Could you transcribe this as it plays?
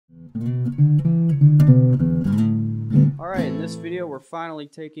this video, we're finally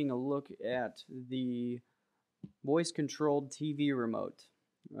taking a look at the voice-controlled TV remote.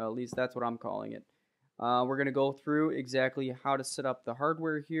 Well, at least that's what I'm calling it. We're going to go through exactly how to set up the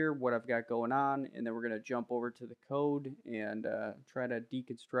hardware here, what I've got going on, and then we're going to jump over to the code and try to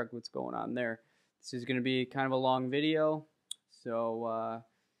deconstruct what's going on there. This is going to be kind of a long video, so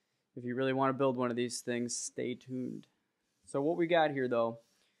if you really want to build one of these things, stay tuned. So what we got here, though,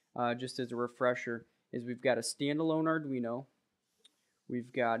 just as a refresher, is we've got a standalone Arduino.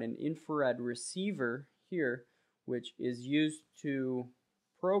 We've got an infrared receiver here, which is used to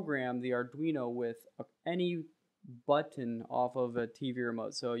program the Arduino with any button off of a TV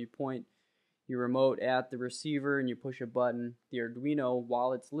remote. So you point your remote at the receiver and you push a button. The Arduino,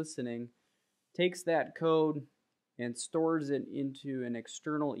 while it's listening, takes that code and stores it into an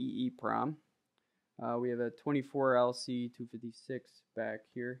external EEPROM. We have a 24LC256 back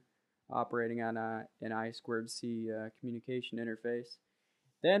here, operating on an I2C communication interface.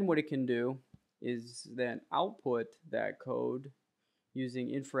 Then what it can do is then output that code using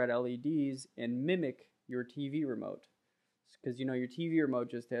infrared LEDs and mimic your TV remote. Because you know your TV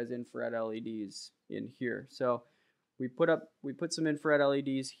remote just has infrared LEDs in here. So we put some infrared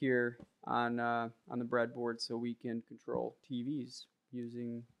LEDs here on the breadboard so we can control TVs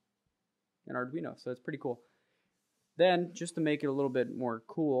using an Arduino. So it's pretty cool. Then, just to make it a little bit more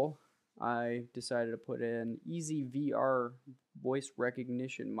cool, I decided to put an easy VR voice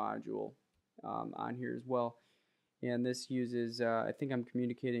recognition module on here as well. And this uses, I think I'm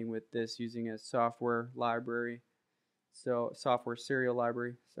communicating with this using a software library, so software serial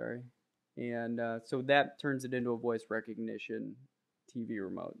library, sorry. And so that turns it into a voice recognition TV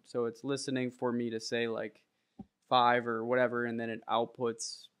remote. So it's listening for me to say like 5 or whatever, and then it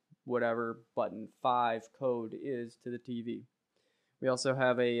outputs whatever button 5 code is to the TV. We also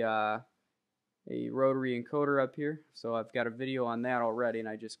have a rotary encoder up here, so I've got a video on that already, and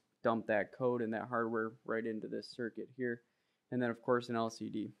I just dumped that code and that hardware right into this circuit here. And then of course an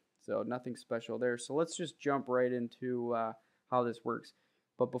LCD, so nothing special there. So let's just jump right into how this works.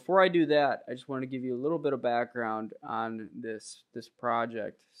 But before I do that, I just want to give you a little bit of background on this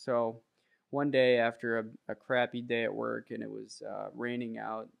project. So one day after a crappy day at work and it was raining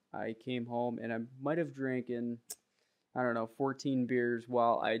out, I came home and I might have drinking, I don't know, 14 beers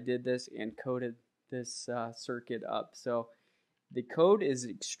while I did this and coded this circuit up. So the code is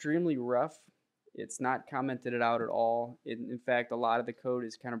extremely rough. It's not commented it out at all. In fact, a lot of the code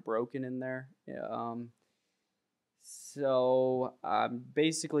is kind of broken in there. So I'm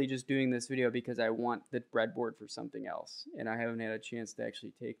basically just doing this video because I want the breadboard for something else, and I haven't had a chance to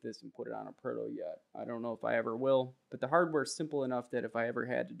actually take this and put it on a proto yet. I don't know if I ever will, but the hardware is simple enough that if I ever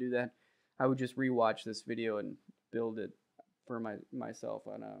had to do that, I would just rewatch this video and build it for myself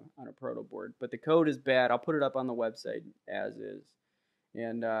on a proto board. But the code is bad. I'll put it up on the website as is,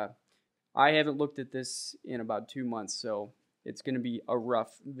 and I haven't looked at this in about 2 months, so it's going to be a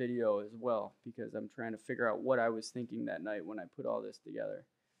rough video as well because I'm trying to figure out what I was thinking that night when I put all this together.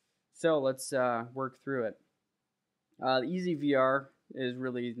 So let's work through it. Easy VR is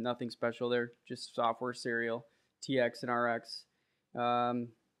really nothing special there, just software serial, TX and RX.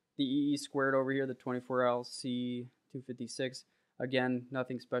 The EE squared over here, the 24LC256, again,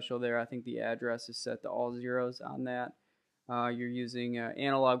 nothing special there. I think the address is set to all zeros on that. You're using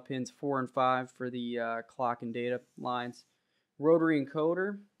analog pins 4 and 5 for the clock and data lines. Rotary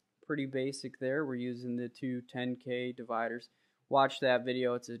encoder, pretty basic there. We're using the two 10K dividers. Watch that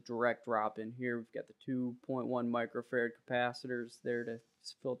video. It's a direct drop in here. We've got the 2.1 microfarad capacitors there to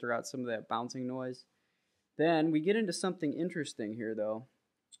filter out some of that bouncing noise. Then we get into something interesting here, though.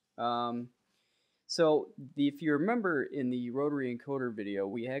 So if you remember in the rotary encoder video,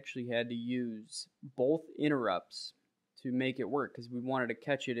 we actually had to use both interrupts to make it work because we wanted to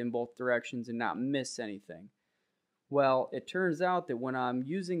catch it in both directions and not miss anything. Well, it turns out that when I'm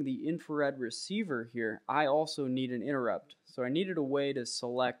using the infrared receiver here, I also need an interrupt. So I needed a way to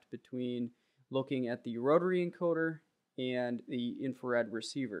select between looking at the rotary encoder and the infrared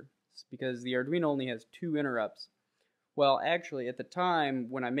receiver, because the Arduino only has 2 interrupts. Well, actually, at the time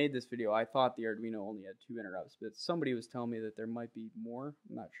when I made this video, I thought the Arduino only had 2 interrupts, but somebody was telling me that there might be more.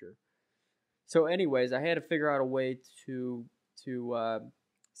 I'm not sure. So anyways, I had to figure out a way to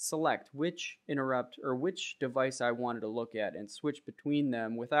select which interrupt or which device I wanted to look at and switch between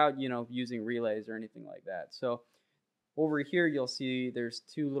them without, using relays or anything like that. So over here you'll see there's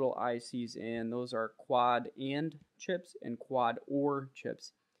 2 little ICs, and those are quad AND chips and quad OR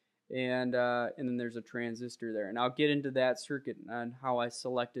chips. And then there's a transistor there. And I'll get into that circuit and how I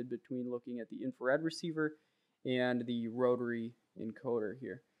selected between looking at the infrared receiver and the rotary encoder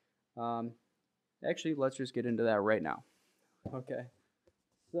here. Actually, let's just get into that right now. Okay,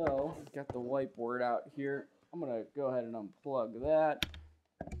 so got the whiteboard out here. I'm gonna go ahead and unplug that.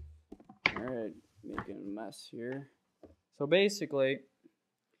 All right, making a mess here. So basically,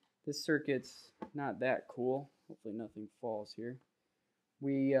 this circuit's not that cool. Hopefully nothing falls here.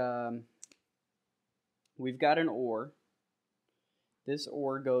 We've got an OR. This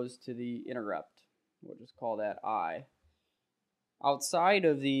OR goes to the interrupt. We'll just call that I. Outside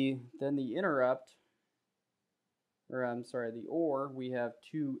of the interrupt, or I'm sorry, the OR, we have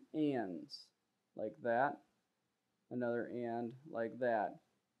two ANDs like that, another AND like that.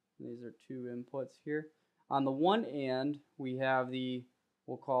 These are two inputs here. On the one AND, we have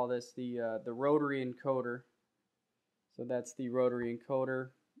we'll call this the rotary encoder. So that's the rotary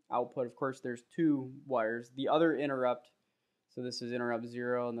encoder output. Of course, there's two wires. The other interrupt, so this is interrupt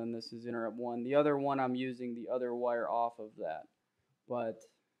 0, and then this is interrupt 1. The other one, I'm using the other wire off of that, but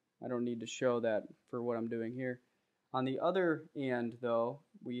I don't need to show that for what I'm doing here. On the other end, though,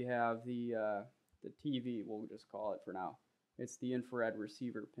 we have the TV, we'll just call it for now. It's the infrared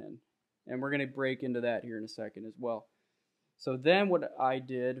receiver pin. And we're going to break into that here in a second as well. So then what I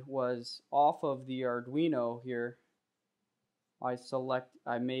did was, off of the Arduino here, I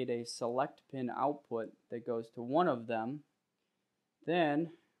made a select pin output that goes to one of them.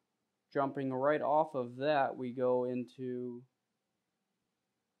 Then, jumping right off of that, we go into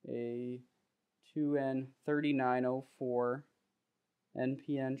a 2N3904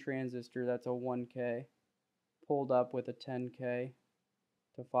 NPN transistor. That's a 1K, pulled up with a 10K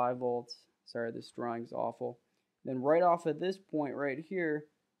to 5 volts. Sorry, this drawing's awful. Then right off at this point right here,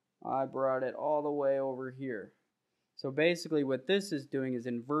 I brought it all the way over here. So basically what this is doing is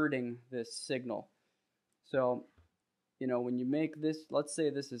inverting this signal. So, you know, when you make this, let's say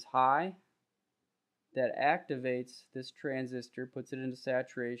this is high, that activates this transistor, puts it into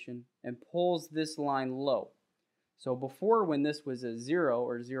saturation, and pulls this line low. So before, when this was a 0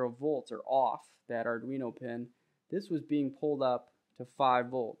 or 0 volts or off, that Arduino pin, this was being pulled up to 5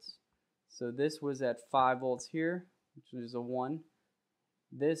 volts. So this was at 5 volts here, which is a 1.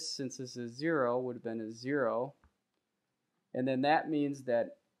 This, since this is 0, would have been a 0. And then that means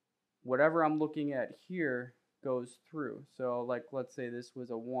that whatever I'm looking at here goes through. So like, let's say this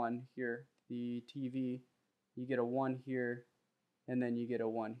was a 1 here, the TV, you get a 1 here, and then you get a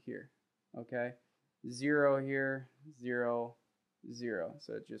 1 here, okay? 0 here, 0, 0,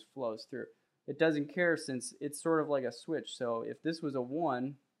 so it just flows through. It doesn't care, since it's sort of like a switch. So if this was a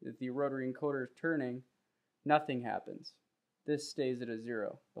 1, if the rotary encoder is turning, nothing happens. This stays at a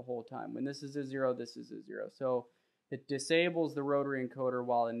 0 the whole time. When this is a 0, this is a 0. So it disables the rotary encoder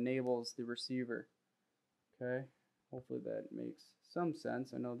while it enables the receiver. Okay, hopefully that makes some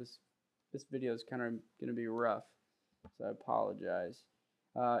sense. I know this video is kind of going to be rough, so I apologize.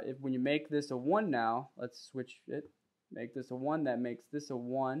 When you make this a 1 now, let's switch it. Make this a 1, that makes this a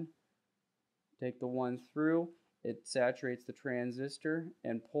 1. Take the 1 through, it saturates the transistor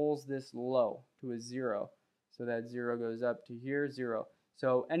and pulls this low to a 0. So that 0 goes up to here, 0.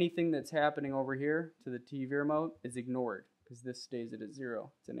 So anything that's happening over here to the TV remote is ignored, because this stays at a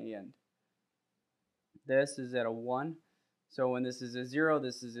 0. It's an AND. This is at a 1. So when this is a 0,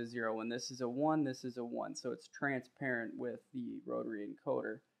 this is a 0. When this is a 1, this is a 1. So it's transparent with the rotary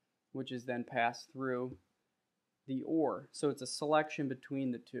encoder, which is then passed through the OR. So it's a selection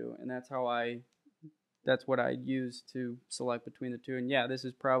between the two, and that's what I use to select between the two. And yeah, this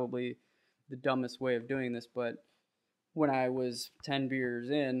is probably the dumbest way of doing this, but when I was 10 beers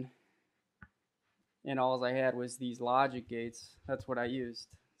in and all I had was these logic gates, that's what I used.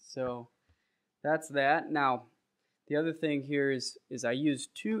 So that's that. Now, the other thing here is I use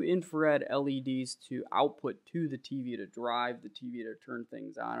 2 infrared LEDs to output to the TV to drive the TV to turn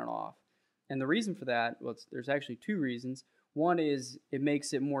things on and off. And the reason for that, well, there's actually 2 reasons. One is it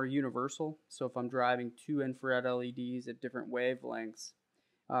makes it more universal. So if I'm driving 2 infrared LEDs at different wavelengths,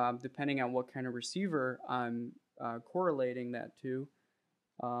 depending on what kind of receiver I'm correlating that to,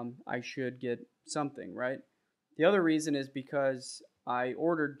 I should get something, right? The other reason is because I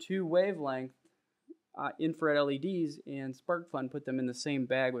ordered 2 wavelength infrared LEDs, and SparkFun put them in the same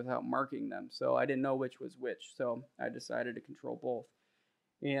bag without marking them. So I didn't know which was which, so I decided to control both.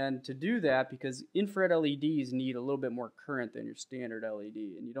 And to do that, because infrared LEDs need a little bit more current than your standard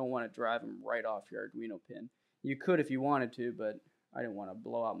LED, and you don't want to drive them right off your Arduino pin. You could if you wanted to, but I didn't want to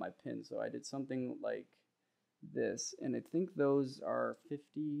blow out my pin, so I did something like this. And I think those are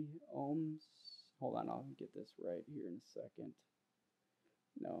 50 ohms. Hold on, I'll get this right here in a second.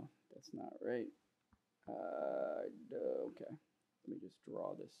 No, that's not right. Okay, let me just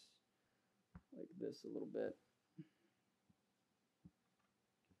draw this like this a little bit.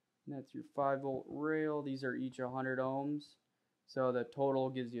 And that's your 5 volt rail. These are each 100 ohms. So the total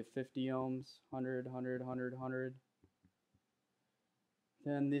gives you 50 ohms, 100, 100, 100, 100.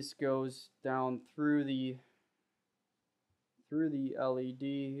 Then this goes down through the LED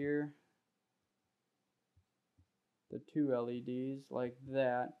here, the two LEDs like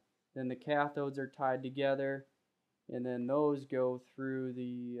that. Then the cathodes are tied together, and then those go through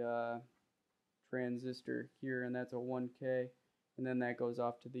the transistor here, and that's a 1K, and then that goes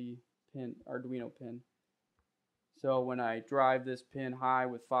off to the pin, Arduino pin. So when I drive this pin high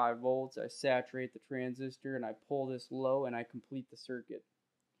with 5 volts, I saturate the transistor and I pull this low and I complete the circuit.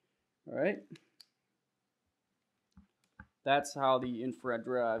 Alright? That's how the infrared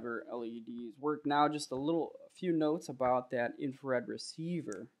driver LEDs work. Now just a few notes about that infrared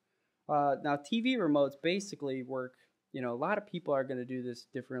receiver. Now TV remotes basically work, a lot of people are going to do this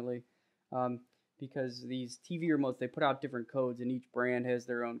differently because these TV remotes, they put out different codes and each brand has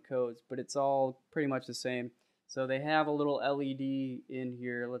their own codes, but it's all pretty much the same. So they have a little LED in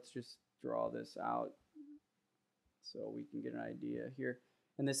here. Let's just draw this out so we can get an idea here.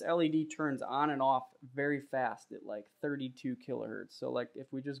 And this LED turns on and off very fast at like 32 kilohertz. So like if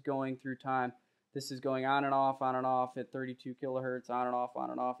we're just going through time, this is going on and off at 32 kilohertz, on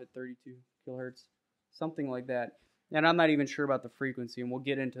and off at 32 kilohertz, something like that. And I'm not even sure about the frequency, and we'll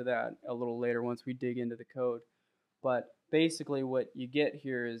get into that a little later once we dig into the code. But basically what you get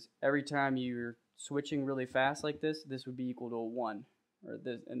here is every time you're switching really fast like this, this would be equal to a 1, or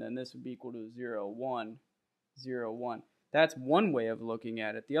this, and then this would be equal to 0, 1, 0, 1. That's one way of looking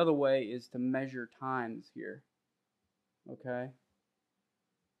at it. The other way is to measure times here. Okay?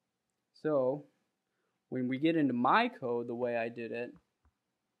 So when we get into my code, the way I did it,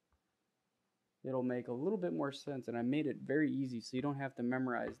 it'll make a little bit more sense, and I made it very easy so you don't have to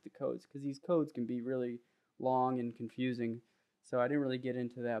memorize the codes, because these codes can be really long and confusing. So I didn't really get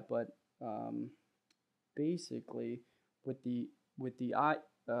into that, but basically with the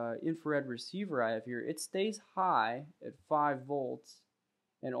infrared receiver I have here, it stays high at 5 volts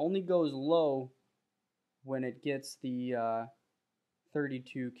and only goes low when it gets the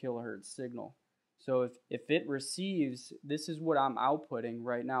 32 kilohertz signal. So if it receives, this is what I'm outputting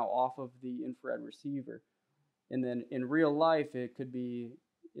right now off of the infrared receiver. And then in real life, it could be,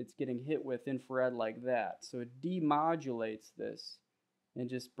 it's getting hit with infrared like that. So it demodulates this and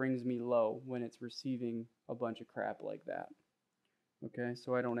just brings me low when it's receiving a bunch of crap like that. Okay,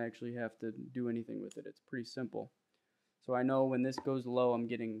 so I don't actually have to do anything with it. It's pretty simple. So I know when this goes low, I'm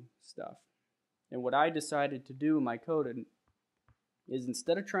getting stuff. And what I decided to do in my code is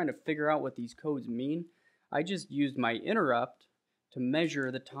instead of trying to figure out what these codes mean, I just used my interrupt to measure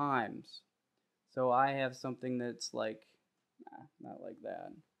the times. So I have something that's like, not like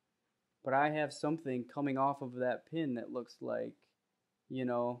that, but I have something coming off of that pin that looks like,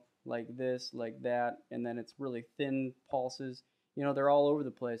 like this, like that, and then it's really thin pulses. They're all over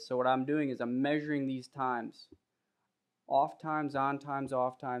the place. So what I'm doing is I'm measuring these times. Off times, on times,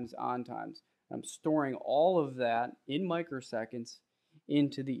 off times, on times. I'm storing all of that in microseconds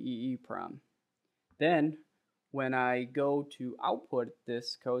into the EEPROM. Then when I go to output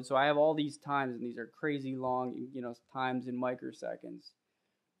this code, so I have all these times, and these are crazy long, times in microseconds.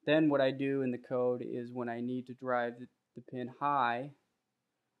 Then what I do in the code is when I need to drive the pin high,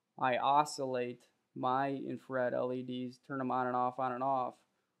 I oscillate my infrared LEDs, turn them on and off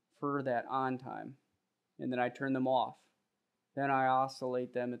for that on time. And then I turn them off. Then I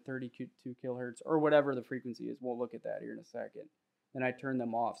oscillate them at 32 kilohertz or whatever the frequency is. We'll look at that here in a second. Then I turn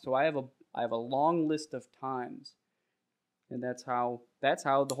them off. So I have a long list of times. And that's how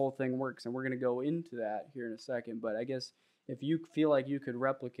the whole thing works. And we're going to go into that here in a second. But I guess if you feel like you could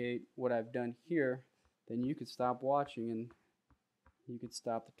replicate what I've done here, then you could stop watching and you could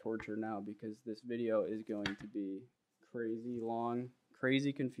stop the torture now, because this video is going to be crazy long,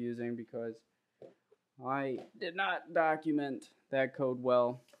 crazy confusing, because I did not document that code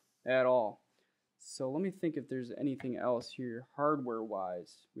well at all. So let me think if there's anything else here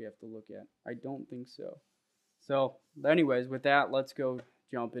hardware-wise we have to look at. I don't think so. So anyways, with that, let's go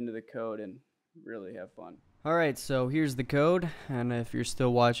jump into the code and really have fun. Alright, so here's the code, and if you're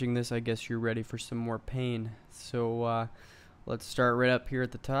still watching this, I guess you're ready for some more pain. So let's start right up here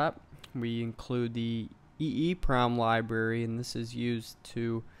at the top. We include the EEPROM library, and this is used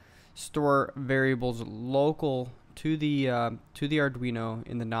to store variables local to the Arduino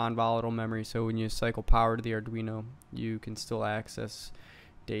in the non-volatile memory. So when you cycle power to the Arduino, you can still access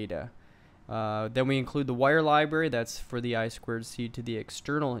data. Then we include the wire library. That's for the I2C to the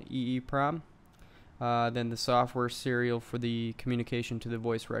external EEPROM. Then the software serial for the communication to the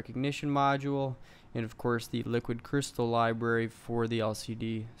voice recognition module, and of course the liquid crystal library for the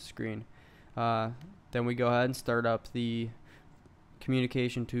LCD screen. Then we go ahead and start up the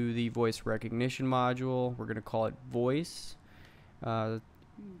communication to the voice recognition module. We're going to call it voice. Our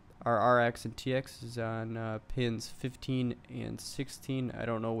RX and TX is on pins 15 and 16. I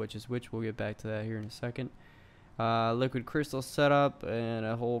don't know which is which. We'll get back to that here in a second. Liquid crystal setup and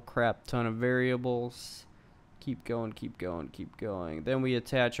a whole crap ton of variables. Keep going, keep going, keep going. Then we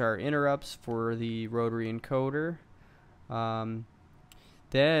attach our interrupts for the rotary encoder.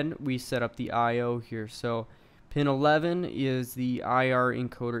 Then we set up the I/O here. So pin 11 is the IR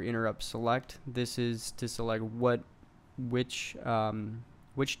encoder interrupt select. This is to select which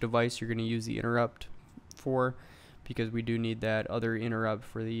device you're going to use the interrupt for, because we do need that other interrupt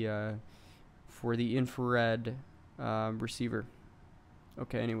for the infrared receiver.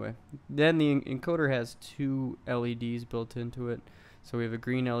 Okay, anyway, then the encoder has two LEDs built into it. So we have a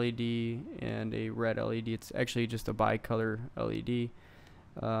green LED and a red LED. It's actually just a bicolor LED.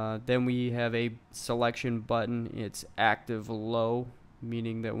 Then we have a selection button. It's active low,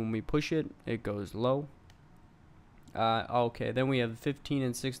 meaning that when we push it, it goes low. Okay, then we have 15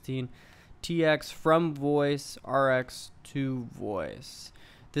 and 16, TX from voice, RX to voice.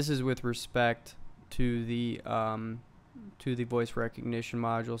 This is with respect to the voice recognition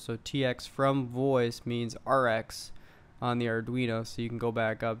module. So TX from voice means RX on the Arduino. So you can go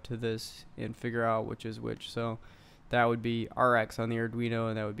back up to this and figure out which is which. So that would be RX on the Arduino,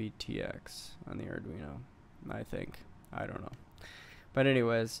 and that would be TX on the Arduino, I think. I don't know. But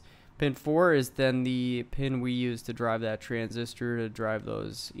anyways, pin 4 is then the pin we use to drive that transistor, to drive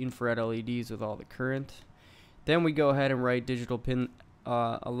those infrared LEDs with all the current. Then we go ahead and write digital pin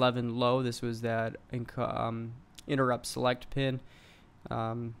 11 low. This was that interrupt select pin.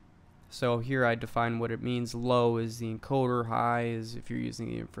 So here I define what it means. Low is the encoder, high is if you're using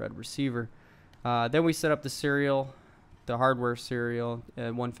the infrared receiver. Then we set up the serial, the hardware serial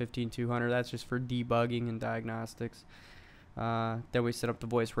at 115-200. That's just for debugging and diagnostics. Then we set up the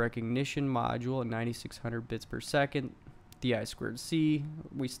voice recognition module at 9600 bits per second. The I2C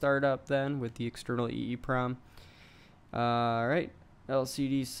we start up then with the external EEPROM. Alright,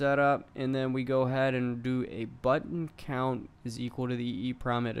 LCD setup, and then we go ahead and do a button count is equal to the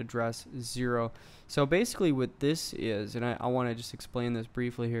EEPROM at address 0. So basically what this is, and I want to just explain this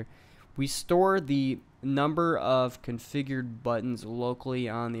briefly here, we store the number of configured buttons locally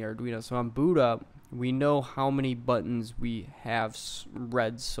on the Arduino. So on boot up, we know how many buttons we have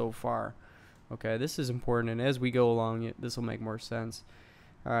read so far. Okay, this is important, and as we go along, this will make more sense.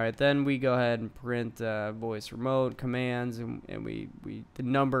 Alright, then we go ahead and print voice remote commands, and we the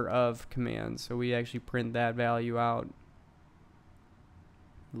number of commands. So we actually print that value out.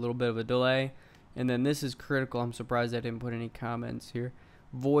 A little bit of a delay. And then this is critical. I'm surprised I didn't put any comments here.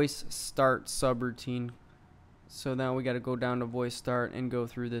 Voice start subroutine. So now we got to go down to voice start and go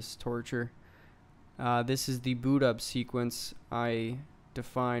through this torture. This is the boot up sequence I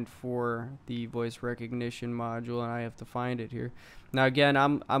defined for the voice recognition module, and I have to find it here. Now again,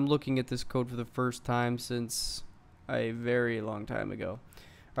 I'm looking at this code for the first time since a very long time ago.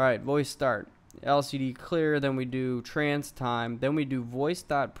 Alright, voice start. LCD clear, then we do trans time, then we do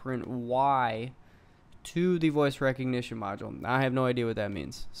voice.print Y to the voice recognition module. Now, I have no idea what that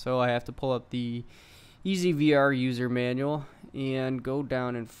means. So I have to pull up the EasyVR user manual and go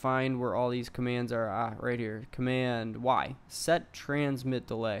down and find where all these commands are. Right here. Command Y. Set transmit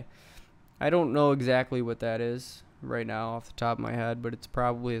delay. I don't know exactly what that is right now off the top of my head, but it's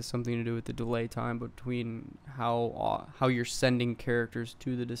probably has something to do with the delay time between how you're sending characters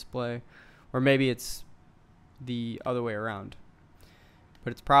to the display. Or maybe it's the other way around.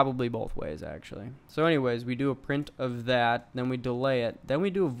 But it's probably both ways, actually. So anyways, we do a print of that, then we delay it. Then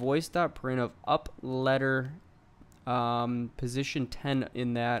we do a voice.print of up letter position 10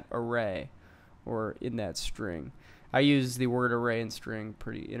 in that array, or in that string. I use the word array and string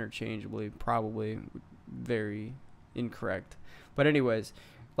pretty interchangeably, probably very incorrect. But anyways,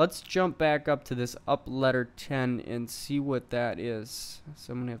 let's jump back up to this up letter 10 and see what that is.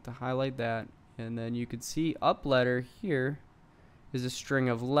 So I'm going to have to highlight that, and then you can see up letter here is a string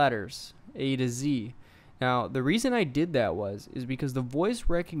of letters, A to Z. Now, the reason I did that is because the voice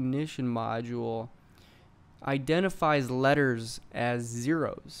recognition module identifies letters as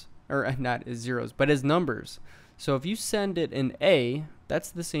zeros, or not as zeros, but as numbers. So if you send it an A,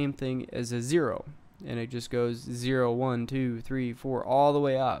 that's the same thing as a 0, and it just goes 0, 1, 2, 3, 4, all the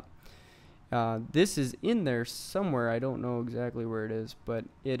way up. This is in there somewhere. I don't know exactly where it is, but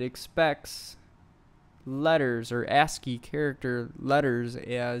it expects letters or ASCII character letters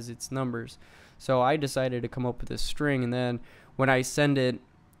as its numbers. So I decided to come up with a string, and then when I send it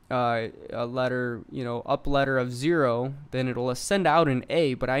a letter, up letter of 0, then it'll send out an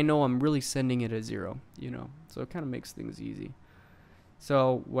A, but I know I'm really sending it a 0, so it kind of makes things easy.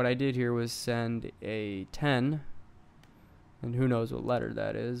 So what I did here was send a 10, and who knows what letter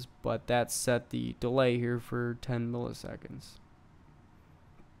that is, but that set the delay here for 10 milliseconds.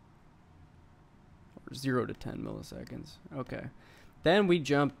 Or 0 to 10 milliseconds. Okay. Then we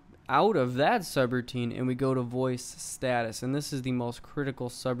jump out of that subroutine and we go to voice status, and this is the most critical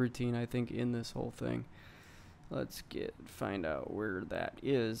subroutine I think in this whole thing. Let's find out where that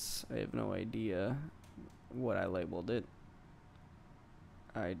is. I have no idea what I labeled it.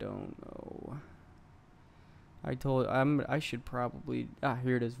 I don't know. I should probably,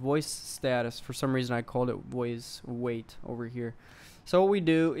 here it is, voice status. For some reason I called it voice wait over here. So what we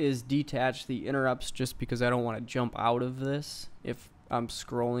do is detach the interrupts, just because I don't want to jump out of this if I'm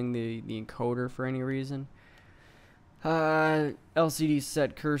scrolling the encoder for any reason. LCD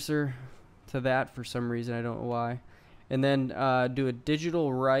set cursor to that for some reason, I don't know why. And then do a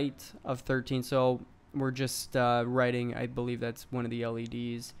digital write of 13. So we're just writing, I believe that's one of the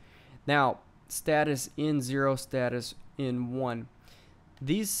LEDs. Now, status in 0, status in 1.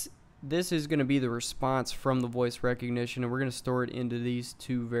 This is going to be the response from the voice recognition, and we're going to store it into these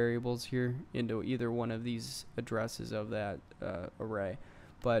two variables here, into either one of these addresses of that array.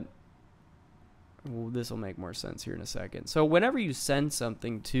 But this will make more sense here in a second. So whenever you send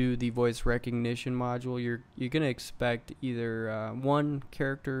something to the voice recognition module, you're going to expect either one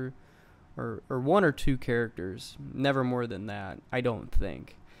character or one or two characters, never more than that, I don't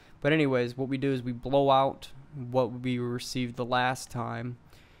think. But anyways, what we do is we blow out what we received the last time,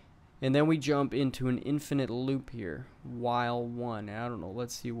 and then we jump into an infinite loop here, while 1. I don't know,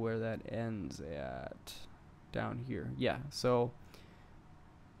 let's see where that ends at. Down here. Yeah, so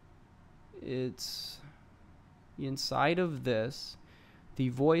it's inside of this. The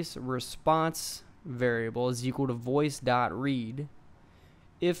voice response variable is equal to voice.read.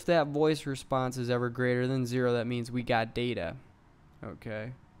 If that voice response is ever greater than 0, that means we got data.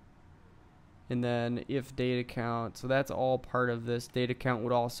 Okay. And then if data count, so that's all part of this. Data count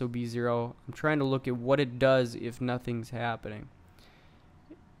would also be 0. I'm trying to look at what it does if nothing's happening.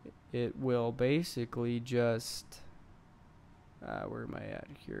 It will basically just, where am I at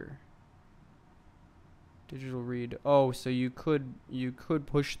here? Digital read. Oh, so you could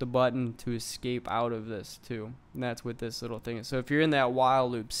push the button to escape out of this too. And that's what this little thing is. So if you're in that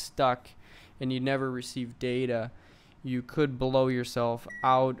while loop stuck and you never receive data, you could blow yourself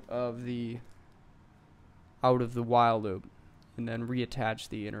out of the while loop and then reattach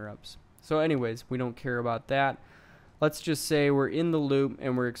the interrupts. So anyways, we don't care about that. Let's just say we're in the loop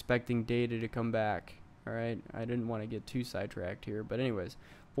and we're expecting data to come back. All right, I didn't want to get too sidetracked here, but anyways,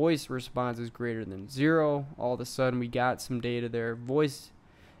 voice response is greater than 0. All of a sudden we got some data there. Voice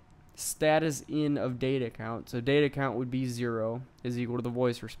status in of data count. So data count would be 0 is equal to the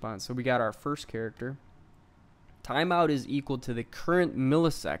voice response. So we got our first character. Timeout is equal to the current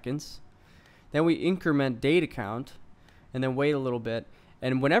milliseconds. Then we increment data count and then wait a little bit.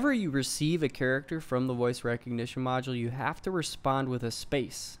 And whenever you receive a character from the voice recognition module, you have to respond with a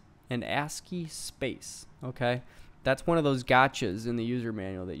space, an ASCII space, okay? That's one of those gotchas in the user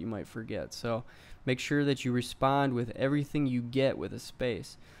manual that you might forget. So make sure that you respond with everything you get with a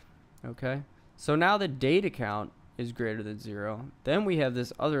space, okay? So now the data count is greater than 0. Then we have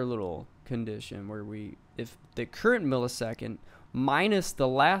this other little condition where if the current millisecond minus the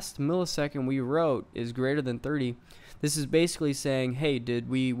last millisecond we wrote is greater than 30, this is basically saying, hey, did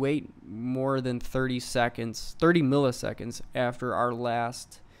we wait more than 30 milliseconds after our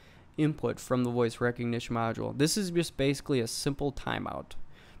last input from the voice recognition module? This is just basically a simple timeout,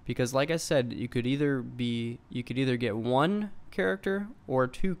 because like I said, you could either get one character or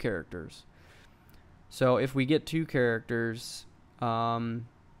two characters. So if we get two characters, then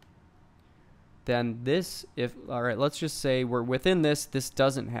all right, let's just say we're within this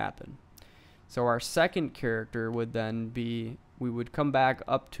doesn't happen. So our second character would then be, we would come back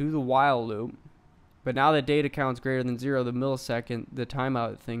up to the while loop, but now that data count's greater than 0, the millisecond, the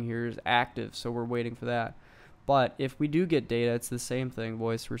timeout thing here is active, so we're waiting for that. But if we do get data, it's the same thing.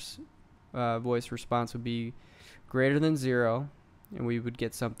 Voice response would be greater than 0, and we would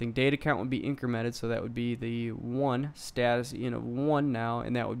get something. Data count would be incremented, so that would be the 1, status in of 1 now,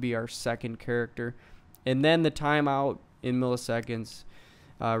 and that would be our second character. And then the timeout in milliseconds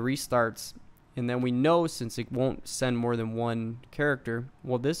restarts, and then we know, since it won't send more than one character,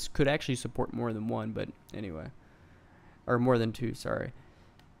 well, this could actually support more than one, but anyway, or more than 2, sorry.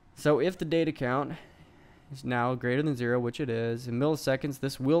 So if the data count is now greater than 0, which it is, in milliseconds,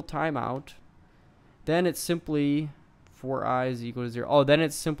 this will time out. Then it simply, for I is equal to 0. Oh, then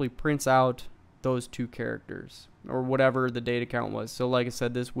it simply prints out those 2 characters, or whatever the data count was. So like I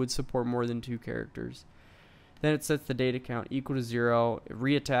said, this would support more than 2 characters. Then it sets the data count equal to 0, it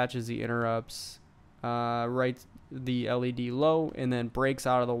reattaches the interrupts, writes the LED low, and then breaks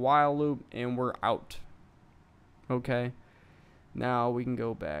out of the while loop, and we're out. Okay, now we can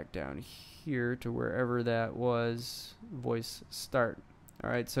go back down here to wherever that was, voice start.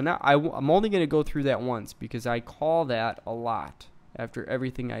 Alright, so now I'm only going to go through that once because I call that a lot after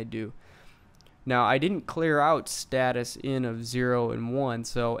everything I do. Now, I didn't clear out status in of 0 and 1,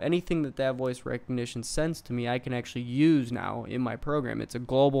 so anything that voice recognition sends to me, I can actually use now in my program. It's a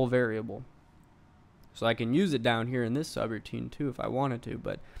global variable. So I can use it down here in this subroutine too if I wanted to,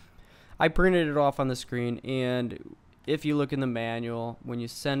 but I printed it off on the screen, and if you look in the manual, when you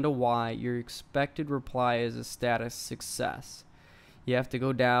send a Y, your expected reply is a status success. You have to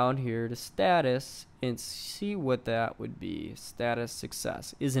go down here to status and see what that would be. Status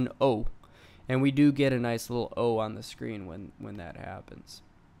success is an O. And we do get a nice little O on the screen when that happens.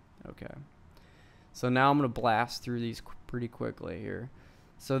 Okay. So now I'm going to blast through these pretty quickly here.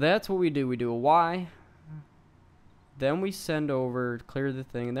 So that's what we do. We do a Y. Then we send over, clear the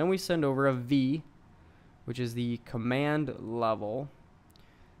thing. And then we send over a V, which is the command level.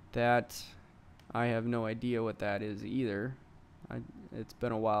 That I have no idea what that is either. It's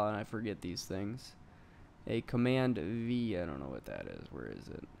been a while and I forget these things. A command V, I don't know what that is. Where is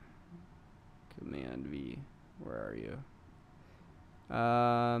it? Command V, where are you?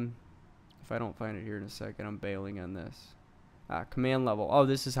 If I don't find it here in a second, I'm bailing on this. Command level. Oh,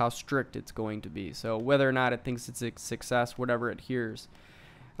 this is how strict it's going to be. So whether or not it thinks it's a success, whatever it hears.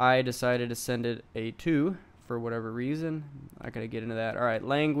 I decided to send it a 2 for whatever reason. I'm not going to get into that. Alright,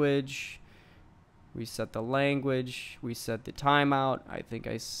 language. We set the language. We set the timeout. I think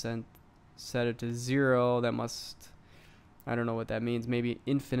I set it to 0. That must... I don't know what that means. Maybe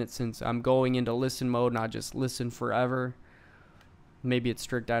infinite, since I'm going into listen mode, not just listen forever. Maybe it's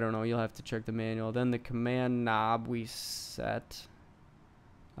strict. I don't know. You'll have to check the manual. Then the command knob we set.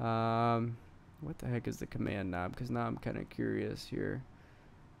 What the heck is the command knob? Because now I'm kind of curious here.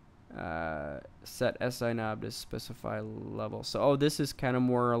 Set SI knob to specify level. So, oh, this is kind of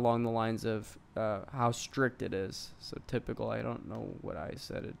more along the lines of how strict it is. So typical. I don't know what I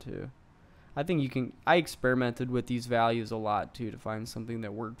set it to. I think you can. I experimented with these values a lot too to find something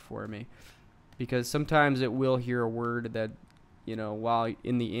that worked for me, because sometimes it will hear a word that, you know, while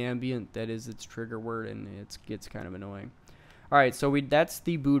in the ambient, that is its trigger word, and it gets kind of annoying. All right, so that's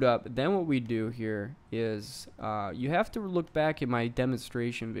the boot up. Then what we do here is you have to look back at my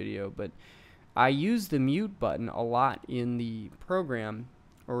demonstration video, but I use the mute button a lot in the program,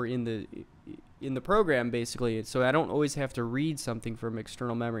 or in the program basically, so I don't always have to read something from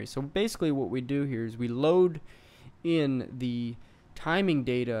external memory. So basically what we do here is we load in the timing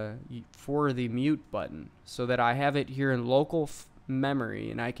data for the mute button so that I have it here in local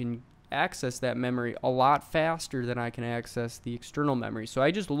memory, and I can access that memory a lot faster than I can access the external memory. So I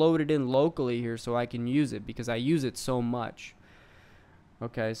just load it in locally here so I can use it because I use it so much.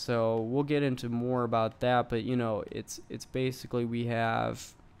 Okay, so we'll get into more about that, but you know, it's basically we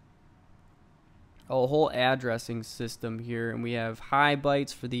have a whole addressing system here, and we have high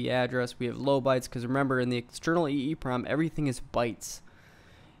bytes for the address, we have low bytes, because remember in the external EEPROM everything is bytes,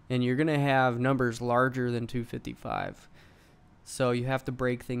 and you're gonna have numbers larger than 255, so you have to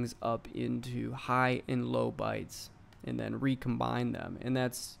break things up into high and low bytes and then recombine them, and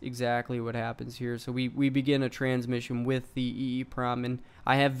that's exactly what happens here. So we begin a transmission with the EEPROM, and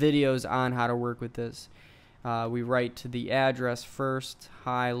I have videos on how to work with this. We write to the address first,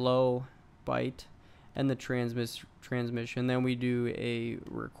 high, low byte, and the transmission. Then we do a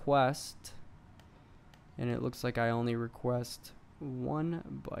request, and it looks like I only request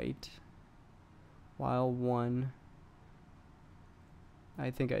 1 byte, while 1, I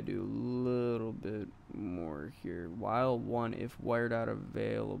think I do a little bit more here. While 1, if wired out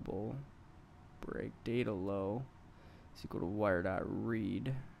available, break data low is equal to wired out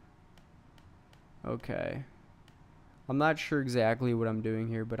read. Okay. I'm not sure exactly what I'm doing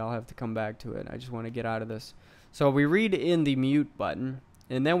here, but I'll have to come back to it. I just want to get out of this. So we read in the mute button,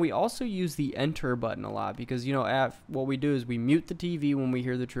 and then we also use the enter button a lot, because, you know, what we do is we mute the TV when we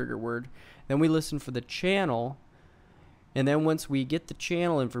hear the trigger word, then we listen for the channel, and then once we get the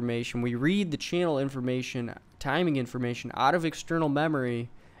channel information, we read the channel information, timing information out of external memory,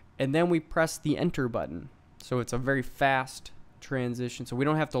 and then we press the enter button. So it's a very fast transition, so we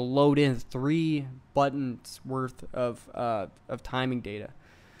don't have to load in 3 buttons worth of timing data.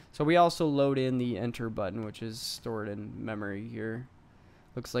 So we also load in the enter button, which is stored in memory here.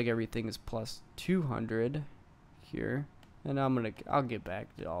 Looks like everything is plus 200 here, and I'll get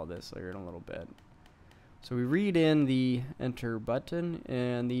back to all this later in a little bit. So we read in the enter button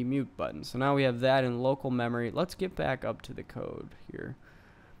and the mute button. So now we have that in local memory. Let's get back up to the code here,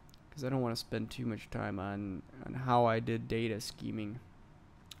 because I don't want to spend too much time on how I did data scheming.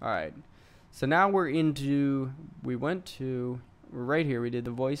 Alright, so now we're right here, we did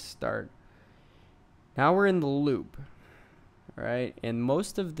the voice start. Now we're in the loop. Alright, and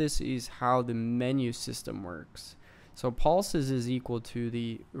most of this is how the menu system works. So pulses is equal to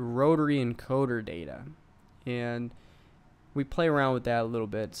the rotary encoder data. And we play around with that a little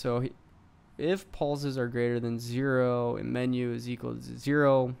bit. So if pulses are greater than 0 and menu is equal to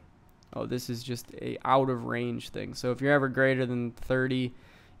 0, oh, this is just a out of range thing. So if you're ever greater than 30,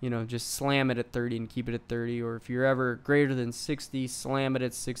 you know, just slam it at 30 and keep it at 30. Or if you're ever greater than 60, slam it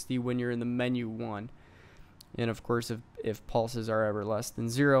at 60 when you're in the menu 1. And of course, if pulses are ever less than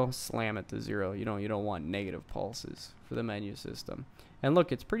 0, slam it to 0. You don't want negative pulses for the menu system. And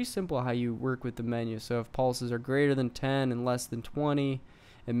look, it's pretty simple how you work with the menu. So if pulses are greater than 10 and less than 20,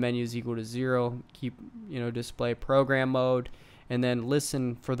 and menu is equal to 0, keep, display program mode, and then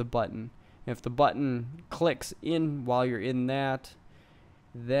listen for the button. If the button clicks in while you're in that,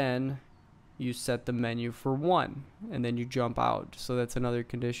 then you set the menu for 1, and then you jump out. So that's another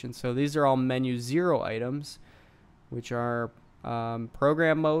condition. So these are all menu 0 items, which are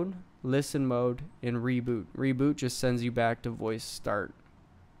program mode, listen mode, and reboot. Reboot just sends you back to voice start,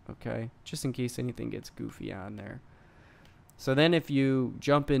 okay, just in case anything gets goofy on there. So then if you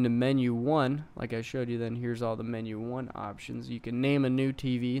jump into menu 1, like I showed you, then here's all the menu 1 options. You can name a new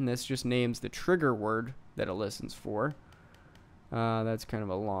TV, and this just names the trigger word that it listens for. That's kind of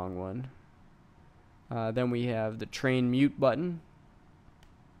a long one. Then we have the train mute button.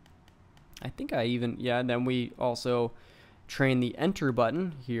 I think then we also train the enter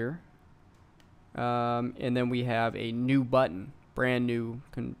button here. And then we have a new button, brand new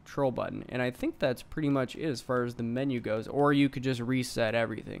control button. And I think that's pretty much it as far as the menu goes. Or you could just reset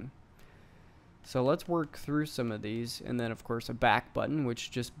everything. So let's work through some of these. And then of course a back button,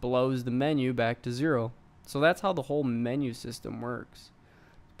 which just blows the menu back to 0. So that's how the whole menu system works.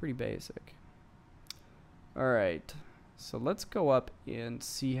 It's pretty basic. Alright, so let's go up and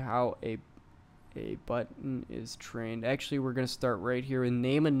see how a button is trained. Actually, we're going to start right here and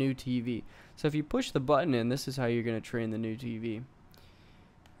name a new TV. So if you push the button in, this is how you're going to train the new TV.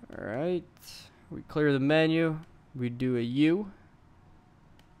 Alright, we clear the menu. We do a U,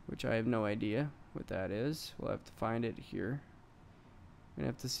 which I have no idea what that is. We'll have to find it here. We're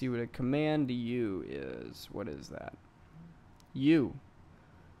going to have to see what a command U is. What is that? U.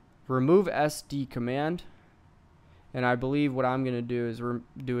 Remove SD command. And I believe what I'm going to do is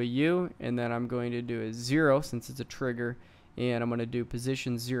do a U, and then I'm going to do a 0 since it's a trigger, and I'm going to do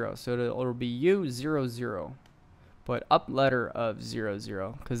position 0. So it'll be U 0 0, but up letter of 0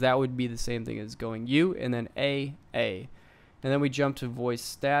 0, because that would be the same thing as going U and then A. And then we jump to voice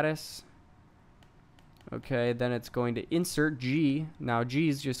status. Okay, then it's going to insert G. Now G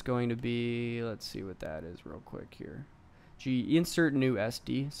is just going to be, let's see what that is real quick here. G, insert new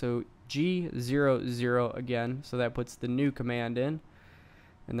SD. So G00 again, so that puts the new command in,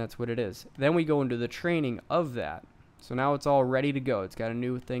 and that's what it is. Then we go into the training of that. So now it's all ready to go. It's got a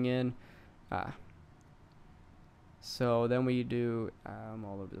new thing in. So then we do, I'm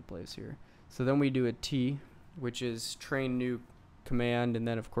all over the place here. So then we do a T, which is train new command, and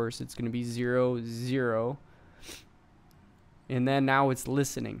then of course it's going to be 0 0. And then now it's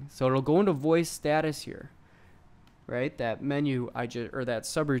listening. So it'll go into voice status here. Right, that menu or that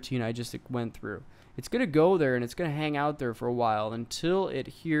subroutine I just went through. It's going to go there and it's going to hang out there for a while until it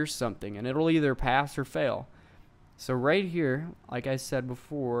hears something, and it'll either pass or fail. So right here, like I said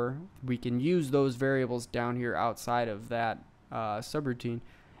before, we can use those variables down here outside of that subroutine.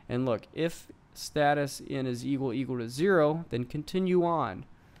 And look, if status in is equal to 0, then continue on.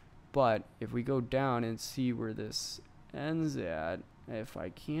 But if we go down and see where this ends at, if I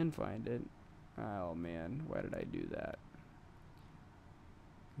can find it. Oh man, why did I do that?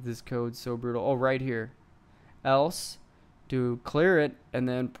 This code's so brutal. Oh, right here. Else, do clear it, and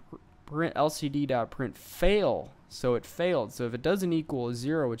then print lcd.print fail. So it failed. So if it doesn't equal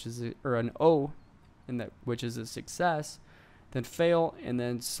 0, which is or an O, which is a success, then fail, and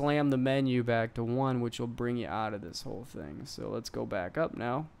then slam the menu back to 1, which will bring you out of this whole thing. So let's go back up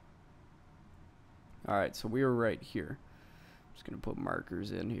now. All right, so we were right here. I'm just gonna put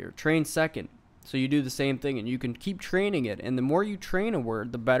markers in here. Train second. So you do the same thing, and you can keep training it. And the more you train a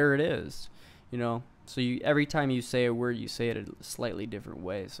word, the better it is. So every time you say a word, you say it a slightly different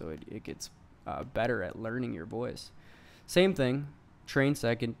way. So it gets better at learning your voice. Same thing. Train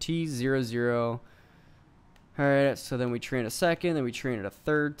second. T00. Alright, so then we train a second, then we train it a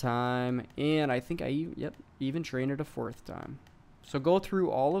third time, and I think even train it a fourth time. So go through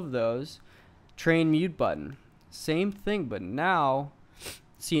all of those. Train mute button. Same thing, but now,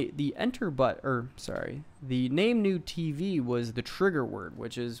 see, the enter button, or sorry, the name new TV was the trigger word,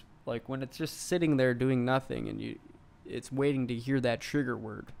 which is like when it's just sitting there doing nothing and it's waiting to hear that trigger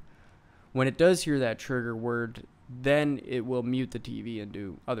word. When it does hear that trigger word, then it will mute the TV and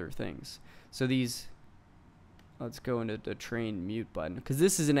do other things. So these, let's go into the train mute button, because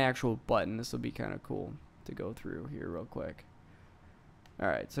this is an actual button. This will be kind of cool to go through here real quick.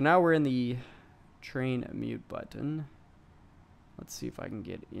 Alright, so now we're in the train mute button. Let's see if I can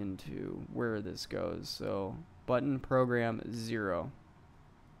get into where this goes. So button program 0.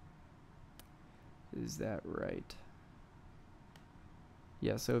 Is that right?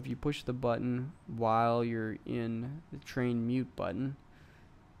 Yeah, so if you push the button while you're in the train mute button,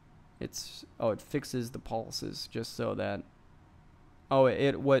 it fixes the pulses just so that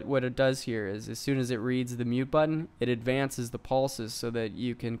what it does here is as soon as it reads the mute button, it advances the pulses so that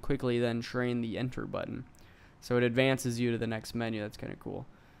you can quickly then train the enter button. So it advances you to the next menu. That's kind of cool.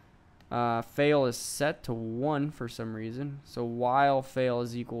 Fail is set to 1 for some reason. So while fail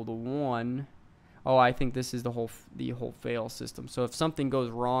is equal to 1, I think this is the whole fail system. So if something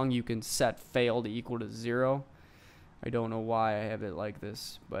goes wrong, you can set fail to equal to 0. I don't know why I have it like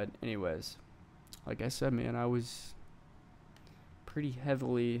this, but anyways, like I said, man, I was pretty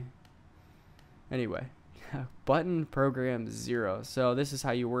heavily, anyway. Button program 0. So this is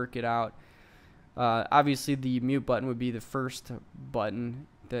how you work it out. Obviously the mute button would be the first button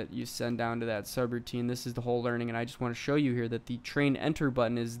that you send down to that subroutine. This is the whole learning, and I just want to show you here that the train enter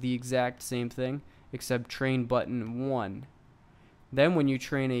button is the exact same thing except train button 1. Then when you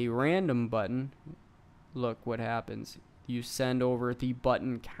train a random button, look what happens. You send over the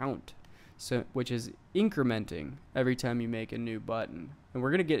button count, so which is incrementing every time you make a new button. And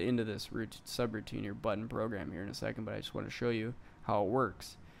we're going to get into this subroutine or button program here in a second, but I just want to show you how it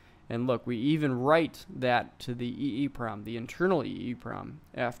works. And look, we even write that to the EEPROM, the internal EEPROM,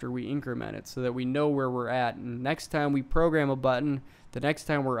 after we increment it so that we know where we're at. And next time we program a button, the next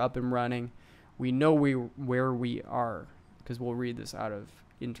time we're up and running, we know where we are because we'll read this out of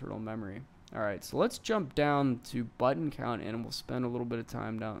internal memory. Alright, so let's jump down to button count, and we'll spend a little bit of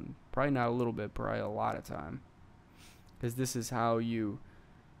time down. Probably not a little bit, probably a lot of time. Because this is how you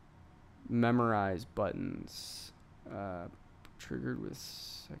memorize buttons. Triggered with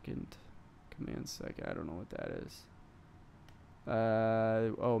second command second. I don't know what that is.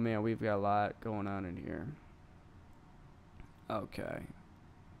 Oh man, we've got a lot going on in here. Okay.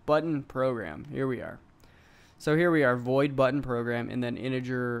 Button program. Here we are. So here we are, void button program and then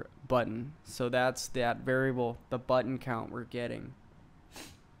integer button. So that's that variable, the button count we're getting.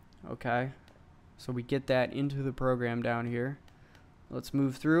 Okay. So we get that into the program down here. Let's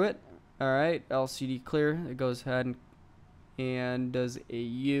move through it. Alright, LCD clear. It goes ahead and does a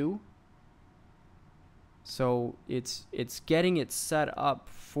U. So it's getting it set up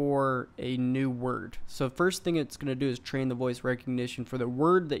for a new word. So first thing it's going to do is train the voice recognition for the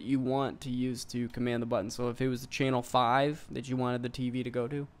word that you want to use to command the button. So if it was the channel 5 that you wanted the TV to go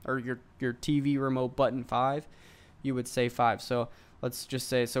to, or your TV remote button 5, you would say 5. So let's just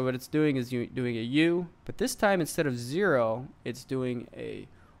say, so what it's doing is doing a U, but this time instead of 0, it's doing a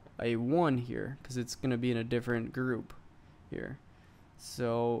 1 here because it's going to be in a different group here.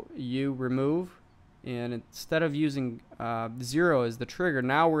 So U remove. And instead of using 0 as the trigger,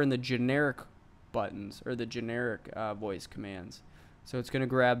 now we're in the generic buttons, or the generic voice commands. So it's going to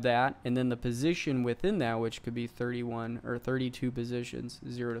grab that, and then the position within that, which could be 31 or 32 positions,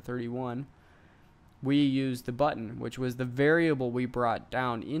 0 to 31, we use the button, which was the variable we brought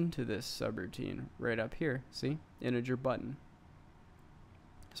down into this subroutine right up here. See? Integer button.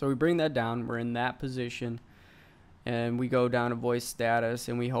 So we bring that down, we're in that position, and we go down to voice status,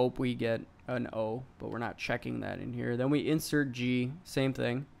 and we hope we get an O, but we're not checking that in here. Then we insert G, same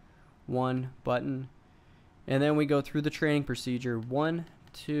thing, 1 button, and then we go through the training procedure, 1,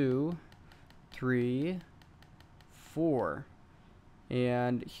 2, 3, 4,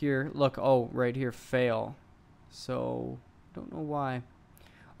 and here, look, oh, right here, fail. So, don't know why.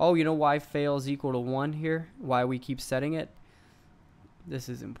 Oh, you know why fail is equal to 1 here? Why we keep setting it? This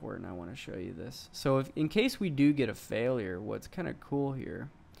is important. I want to show you this. So if in case we do get a failure, what's kind of cool here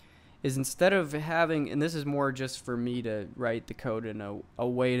is instead of having, and this is more just for me to write the code in a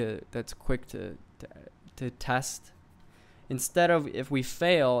way that's quick to test. Instead of, if we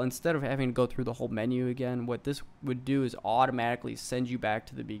fail, instead of having to go through the whole menu again, what this would do is automatically send you back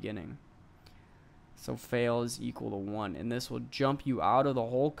to the beginning. So fail is equal to 1, and this will jump you out of the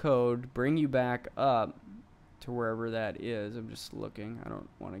whole code, bring you back up, to wherever that is. I'm just looking. I don't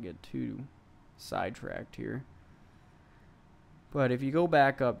want to get too sidetracked here. But if you go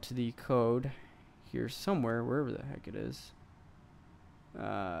back up to the code here somewhere, wherever the heck it is,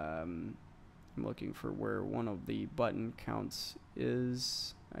 I'm looking for where one of the button counts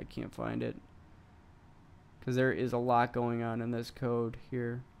is. I can't find it because there is a lot going on in this code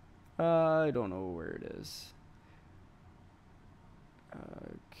here. I don't know where it is.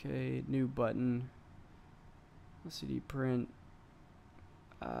 Okay, new button. LCD print.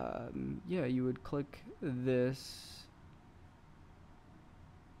 Yeah, you would click this.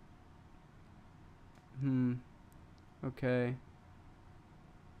 Okay.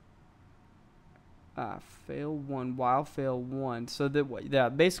 Fail one, while fail one. So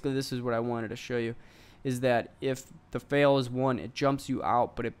that basically this is what I wanted to show you, is that if the fail is 1, it jumps you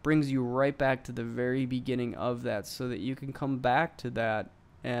out, but it brings you right back to the very beginning of that, so that you can come back to that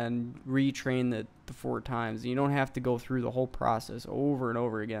and retrain the 4 times. You don't have to go through the whole process over and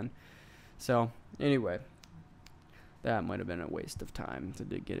over again. So anyway, that might have been a waste of time to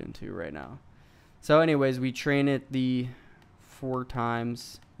get into right now. So anyways, we train it the 4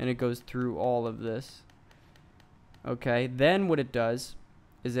 times, and it goes through all of this. Okay, then what it does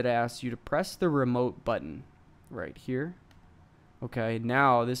is it asks you to press the remote button right here. Okay,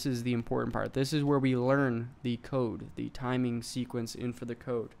 now this is the important part. This is where we learn the code, the timing sequence in for the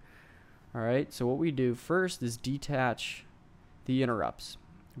code. Alright, so what we do first is detach the interrupts,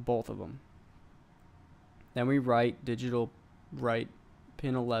 both of them. Then we write digital write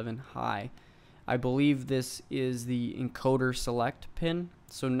pin 11 high. I believe this is the encoder select pin.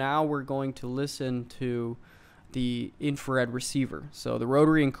 So now we're going to listen to the infrared receiver. So the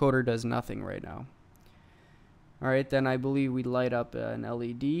rotary encoder does nothing right now. Alright, then I believe we light up an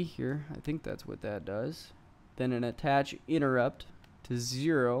LED here. I think that's what that does. Then an attach interrupt to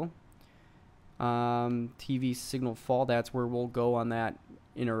 0. TV signal fall, that's where we'll go on that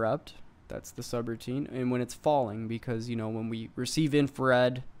interrupt. That's the subroutine. And when it's falling, because you know when we receive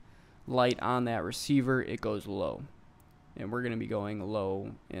infrared light on that receiver, it goes low. And we're going to be going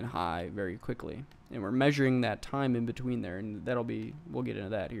low and high very quickly. And we're measuring that time in between there, and we'll get into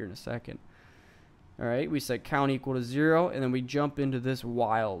that here in a second. Alright, we set count equal to 0, and then we jump into this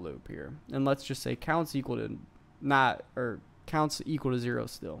while loop here. And let's just say counts equal to counts equal to 0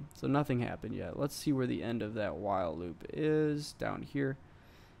 still. So nothing happened yet. Let's see where the end of that while loop is, down here.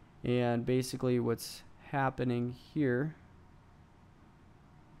 And basically what's happening here,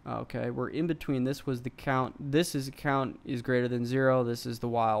 okay, we're in between. This was the count. This is count is greater than 0. This is the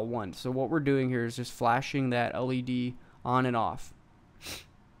while 1. So what we're doing here is just flashing that LED on and off.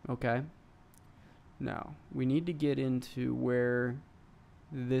 Okay. Now we need to get into where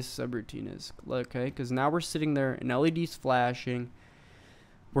this subroutine is. Okay, because now we're sitting there and LED's flashing.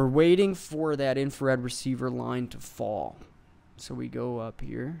 We're waiting for that infrared receiver line to fall. So we go up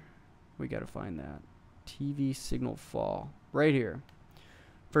here. We got to find that TV signal fall right here.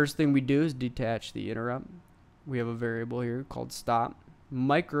 First thing we do is detach the interrupt. We have a variable here called stop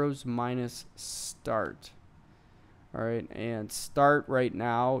micros minus start. Alright, and start right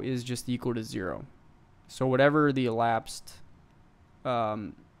now is just equal to 0. So whatever the elapsed,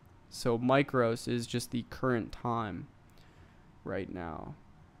 so micros is just the current time right now.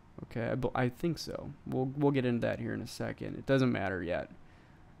 Okay, I think so. We'll get into that here in a second. It doesn't matter yet.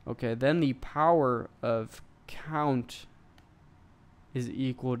 Okay, then the power of count is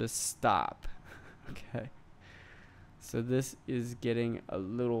equal to stop. Okay, so this is getting a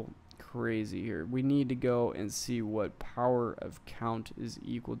little crazy here. We need to go and see what power of count is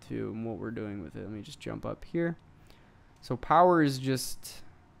equal to and what we're doing with it. Let me just jump up here. So power is just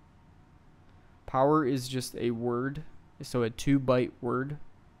a word, so a 2-byte word.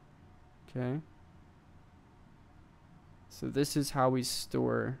 Okay, so this is how we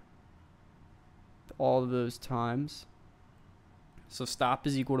store all of those times. So stop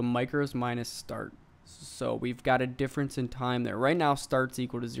is equal to micros minus start. So we've got a difference in time there. Right now start's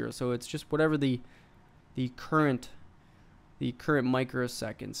equal to 0. So it's just whatever the current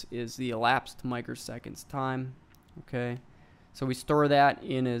microseconds is, the elapsed microseconds time. Okay. So we store that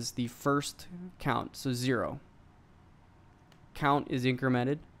in as the first count. So 0. Count is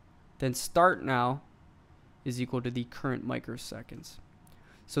incremented. Then start now is equal to the current microseconds.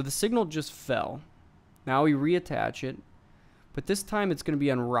 So the signal just fell. Now we reattach it. But this time it's going to be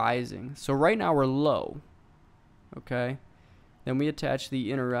on rising. So right now we're low. Okay. Then we attach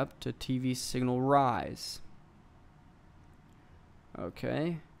the interrupt to TV signal rise.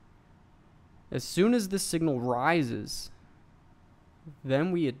 Okay. As soon as the signal rises,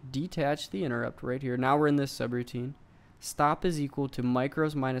 then we detach the interrupt right here. Now we're in this subroutine. stop is equal to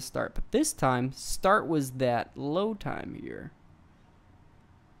micros minus start. But this time, start was that low time here.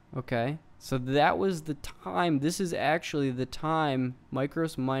 Okay, so that was the time. This is actually the time,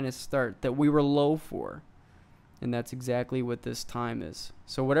 micros minus start, that we were low for. And that's exactly what this time is.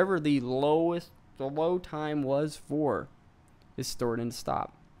 So whatever the low time was for is stored in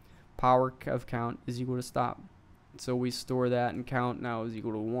stop. Power of count is equal to stop. So we store that, and count now is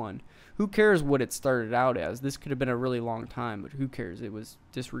equal to 1. Who cares what it started out as? This could have been a really long time, but who cares? It was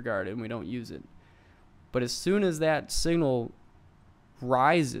disregarded and we don't use it. But as soon as that signal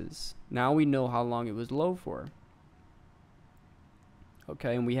rises, now we know how long it was low for.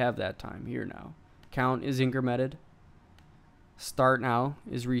 Okay, and we have that time here now. Count is incremented. Start now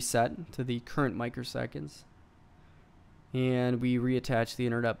is reset to the current microseconds. And we reattach the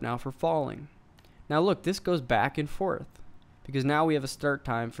interrupt now for falling. Now look, this goes back and forth because now we have a start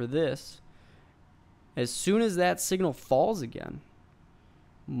time for this. As soon as that signal falls again,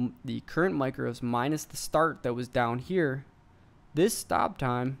 the current micros minus the start that was down here, this stop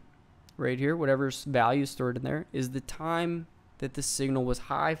time right here, whatever value stored in there, is the time that the signal was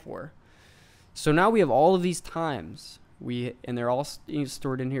high for. So now we have all of these times, and they're all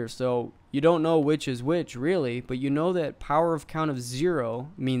stored in here. So you don't know which is which really, but you know that power of count of 0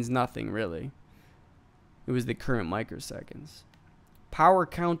 means nothing really. It was the current microseconds. Power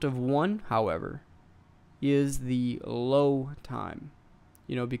count of 1, however, is the low time.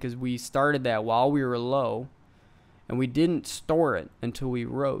 You know, because we started that while we were low, and we didn't store it until we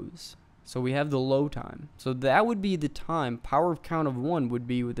rose. So we have the low time. So that would be the time. Power of count of 1 would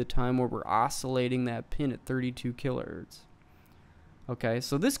be with the time where we're oscillating that pin at 32 kilohertz. Okay,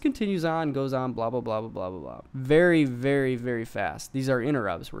 so this continues on, goes on, blah, blah, blah, blah, blah, blah, blah. Very, very, very fast. These are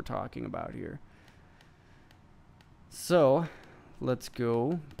interrupts we're talking about here. So let's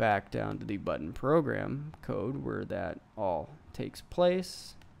go back down to the button program code where that all takes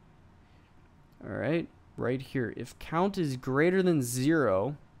place. All right, right here. If count is greater than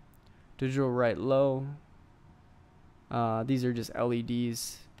 0, digital write low. These are just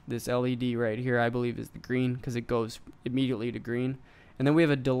LEDs. This LED right here, I believe, is the green because it goes immediately to green. And then we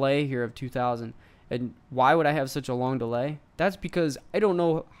have a delay here of 2000. And why would I have such a long delay? That's because I don't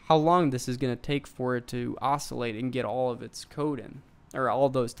know how long this is going to take for it to oscillate and get all of its code in, or all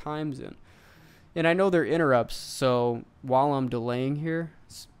those times in. And I know they're interrupts, so while I'm delaying here,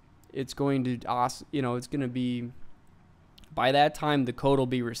 it's going to, it's going to be, by that time the code will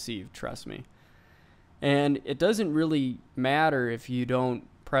be received, trust me. And it doesn't really matter if you don't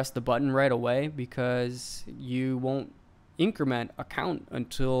press the button right away because you won't increment a count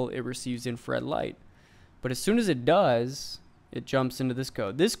until it receives infrared light. But as soon as it does, it jumps into this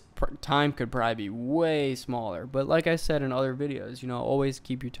code. This time could probably be way smaller, but like I said in other videos, always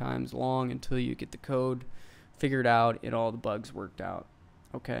keep your times long until you get the code figured out and all the bugs worked out.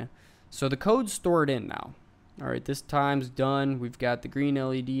 Okay, so the code's stored in now. All right, this time's done. We've got the green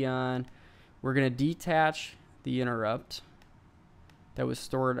LED on. We're gonna detach the interrupt that was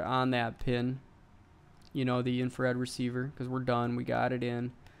stored on that pin, the infrared receiver, because we're done. We got it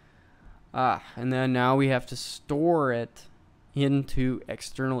in. And then now we have to store it into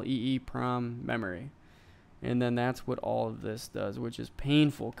external EEPROM memory. And then that's what all of this does, which is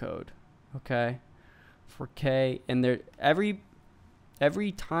painful code. Okay, for K. And there, every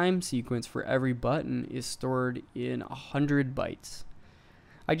time sequence for every button is stored in 100 bytes.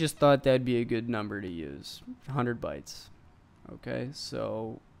 I just thought that'd be a good number to use, 100 bytes. Okay,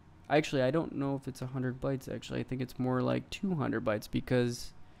 so actually I don't know if it's 100 bytes actually. I think it's more like 200 bytes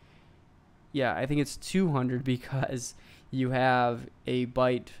because, yeah, I think it's 200 because you have a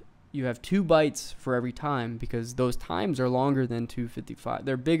byte, you have 2 bytes for every time because those times are longer than 255.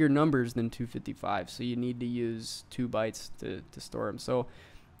 They're bigger numbers than 255, so you need to use 2 bytes to store them. So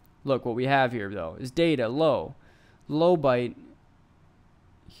look, what we have here though is data low byte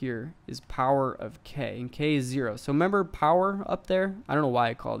here is power of K, and K is 0. So remember power up there? I don't know why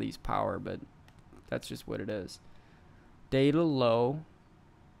I call these power, but that's just what it is. Data low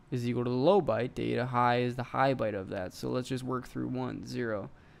is equal to the low byte. Data high is the high byte of that. So let's just work through 1, 0.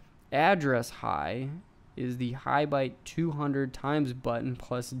 Address high is the high byte 200 times button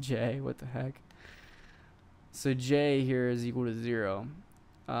plus J. What the heck? So J here is equal to 0.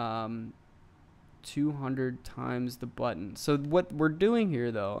 200 times the button. So what we're doing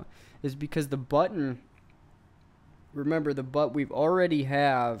here though is because the button, remember we've already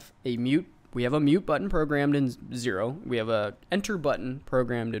have a mute. We have a mute button programmed in 0. We have a enter button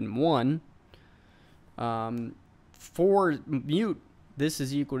programmed in 1. For mute, this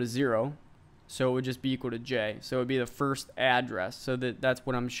is equal to 0. So it would just be equal to J. So it would be the first address. So that's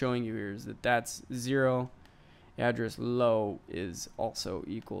what I'm showing you here is that's 0. address low is also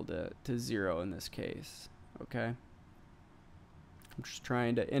equal to 0 in this case. Okay, I'm just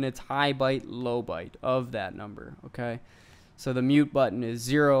trying to, and it's high byte, low byte of that number. Okay, so the mute button is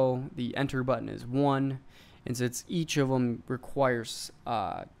 0, the enter button is 1, and since each of them requires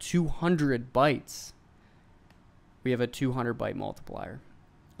 200 bytes, we have a 200 byte multiplier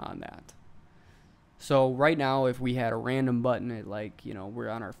on that. So right now, if we had a random button at, like, you know, we're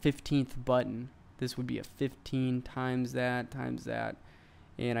on our 15th button, this would be a 15 times that,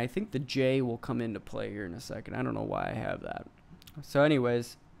 and I think the J will come into play here in a second. I don't know why I have that. So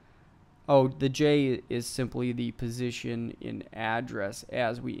anyways, oh, the J is simply the position in address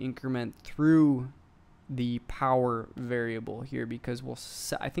as we increment through the power variable here, because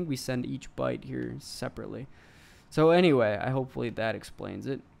I think we send each byte here separately. So anyway, hopefully that explains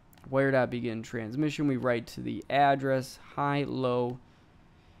it. Wire.begin transmission, we write to the address high, low,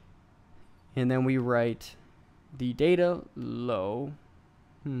 and then we write the data low.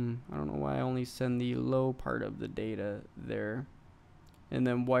 I don't know why I only send the low part of the data there. And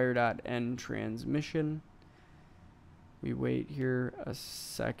then wire.end transmission. We wait here a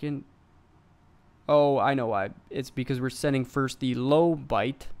second. Oh, I know why. It's because we're sending first the low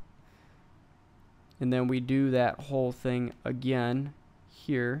byte, and then we do that whole thing again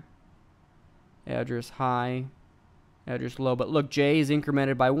here. Address high, address low. But look, J is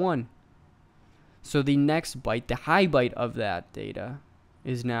incremented by 1. So the next byte, the high byte of that data,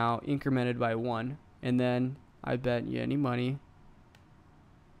 is now incremented by 1. And then, I bet you any money,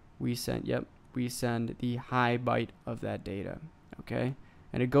 we send the high byte of that data. Okay?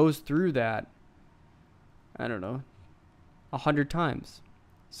 And it goes through that, I don't know, 100 times.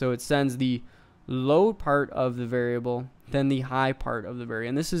 So it sends the low part of the variable, then the high part of the variable.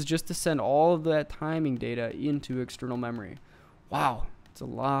 And this is just to send all of that timing data into external memory. Wow, it's a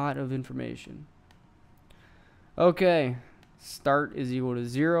lot of information. Okay, start is equal to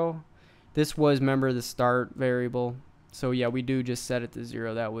 0. This was, remember, the start variable. So yeah, we do just set it to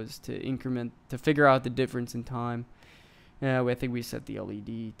 0. That was to increment, to figure out the difference in time. I think we set the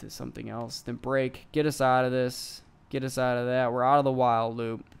LED to something else. Then break, get us out of this, get us out of that. We're out of the while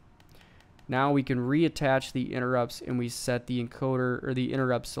loop. Now we can reattach the interrupts, and we set the encoder or the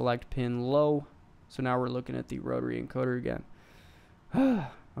interrupt select pin low. So now we're looking at the rotary encoder again.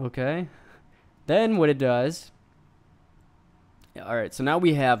 Okay. Then what it does, alright, so now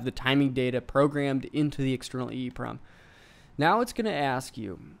we have the timing data programmed into the external EEPROM. Now it's going to ask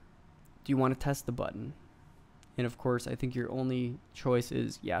you, do you want to test the button? And of course, I think your only choice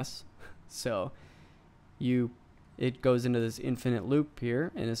is yes. So it goes into this infinite loop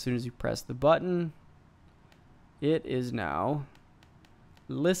here, and as soon as you press the button, it is now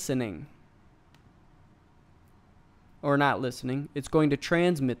listening. Or not listening, it's going to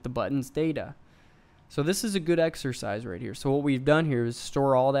transmit the button's data. So this is a good exercise right here. So what we've done here is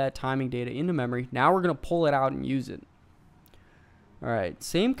store all that timing data into memory. Now we're going to pull it out and use it. Alright,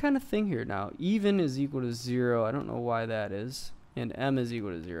 same kind of thing here now. Even is equal to 0. I don't know why that is. And M is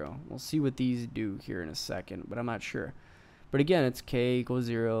equal to 0. We'll see what these do here in a second, but I'm not sure. But again, it's K equals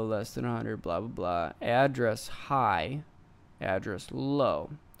 0, less than 100, blah, blah, blah. Address high, address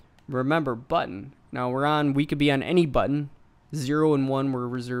low. Remember, button. Now we could be on any button. 0 and 1 were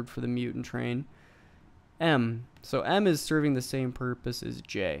reserved for the mute and train. M. So M is serving the same purpose as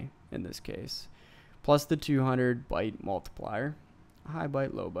J in this case. Plus the 200 byte multiplier. High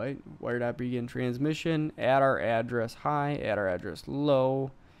byte, low byte. Wire.begin transmission. Add our address high, add our address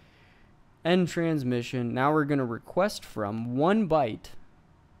low. End transmission. Now we're going to request from 1 byte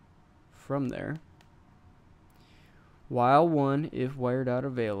from there. While 1, if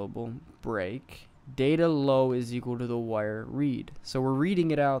wire.available, break. Data low is equal to the wire read. So we're reading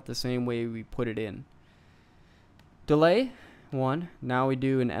it out the same way we put it in. Delay 1. Now we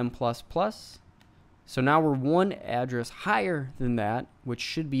do an M++. So now we're 1 address higher than that, which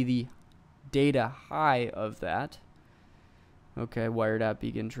should be the data high of that. Okay,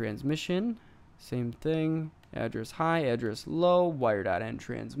 wire.begin transmission. Same thing. Address high, address low, wire.end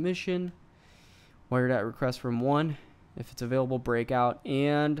transmission. Wire.request from 1. If it's available, break out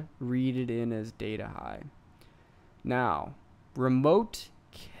and read it in as data high. Now, remote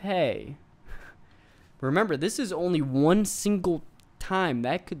K. Remember, this is only one single time.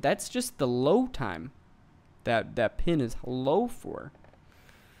 That's just the low time that pin is low for.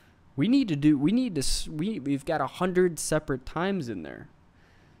 We've got 100 separate times in there.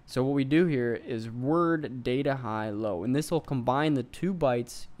 So what we do here is word data high low, and this will combine the 2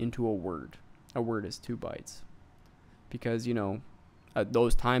 bytes into a word. A word is 2 bytes because, you know,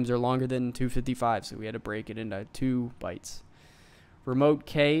 those times are longer than 255, so we had to break it into 2 bytes. Remote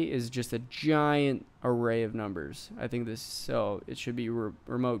K is just a giant array of numbers. I think this, so it should be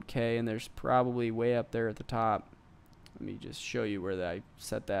remote K, and there's probably way up there at the top. Let me just show you where I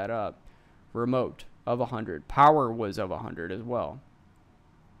set that up. Remote of 100. Power was of 100 as well.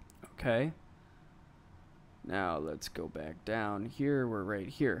 Okay. Now let's go back down here. We're right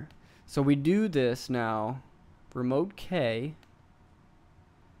here. So we do this now. Remote K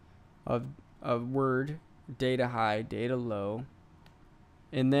of word, data high, data low.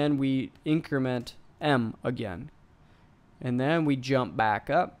 And then we increment M again. And then we jump back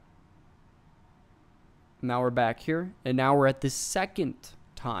up. Now we're back here. And now we're at the second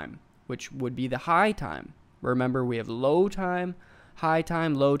time, which would be the high time. Remember, we have low time, high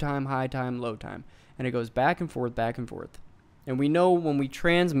time, low time, high time, low time. And it goes back and forth, back and forth. And we know when we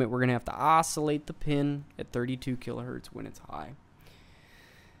transmit, we're going to have to oscillate the pin at 32 kilohertz when it's high.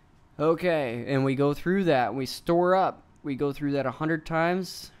 Okay, and we go through that. We store up. We go through that 100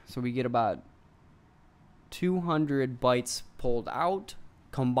 times. So we get about 200 bytes pulled out,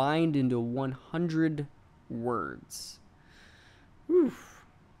 combined into 100 words. Whew.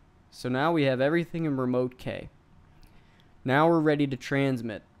 So now we have everything in remote K. Now we're ready to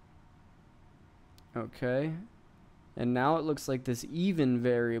transmit. Okay. And now it looks like this even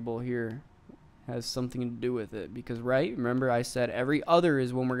variable here has something to do with it. Because, right, remember I said every other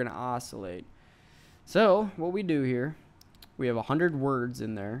is when we're going to oscillate. So what we do here, we have 100 words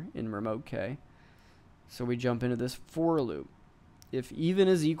in there in remote K. So we jump into this for loop. If even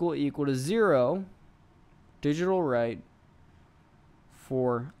is equal to 0, digital write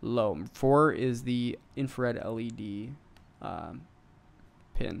for low. 4 is the infrared LED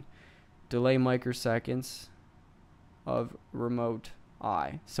pin. Delay microseconds of remote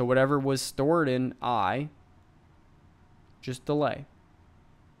I. So whatever was stored in I, just delay.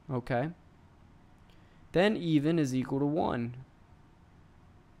 Okay. Then even is equal to 1.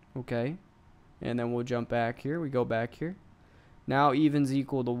 Okay. And then we'll jump back here. We go back here. Now even's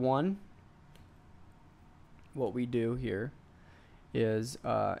equal to 1. What we do here is,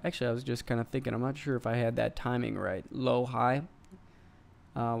 actually I was just kind of thinking, I'm not sure if I had that timing right. Low, high.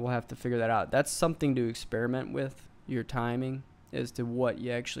 We'll have to figure that out. That's something to experiment with, your timing, as to what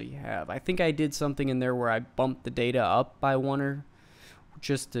you actually have. I think I did something in there where I bumped the data up by 1 or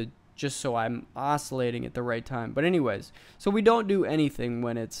just so I'm oscillating at the right time. But anyways, so we don't do anything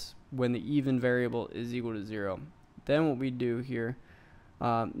when the even variable is equal to 0. Then what we do here,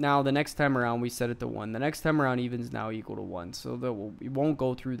 now the next time around we set it to 1. The next time around even's now equal to 1. So that we won't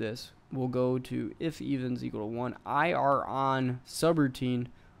go through this. We'll go to if even's equal to 1, IR on subroutine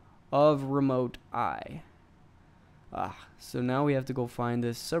of remote I. So now we have to go find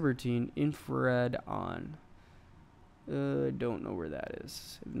this subroutine infrared on. I don't know where that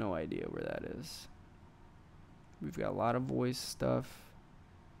is. I have no idea where that is. We've got a lot of voice stuff.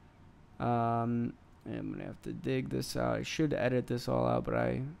 I'm gonna have to dig this out. I should edit this all out, but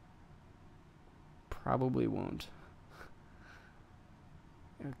I probably won't.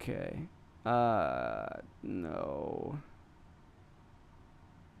 Okay. No.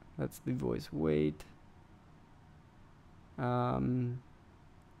 That's the voice weight.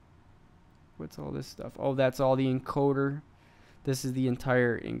 What's all this stuff? Oh, that's all the encoder. This is the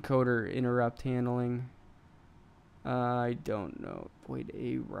entire encoder interrupt handling. I don't know. Void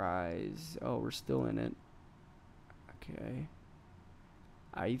A rise. Oh, we're still in it. Okay.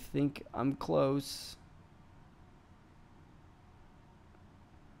 I think I'm close.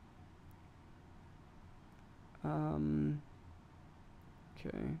 Okay.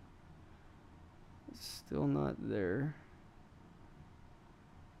 Still not there.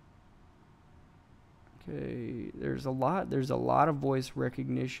 Okay, there's a lot of voice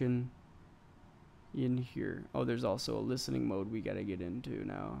recognition in here. Oh, there's also a listening mode we got to get into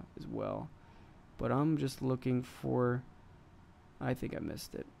now as well. But I'm just looking for, I think I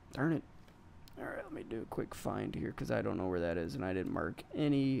missed it. Darn it. All right, let me do a quick find here because I don't know where that is and I didn't mark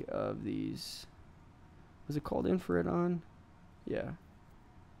any of these. Was it called infrared on? Yeah.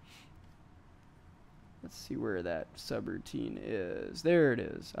 Let's see where that subroutine is. There it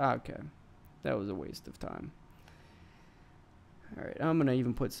is. Okay. That was a waste of time. Alright, I'm going to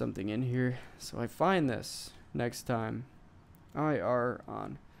even put something in here so I find this next time. IR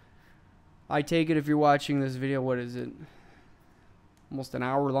on. I take it if you're watching this video, what is it? Almost an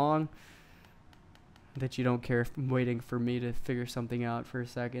hour long? That you don't care if I'm waiting for me to figure something out for a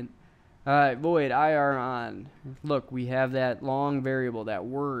second. Alright, void IR on. Look, we have that long variable. That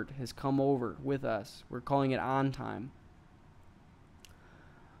word has come over with us. We're calling it on time.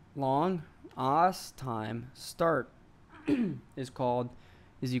 Long os time start is equal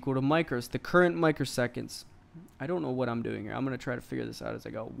to micros, the current microseconds. I don't know what I'm doing here. I'm going to try to figure this out as I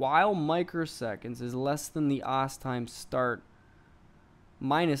go. While microseconds is less than the os time start,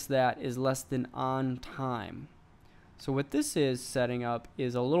 minus that is less than on time. So what this is setting up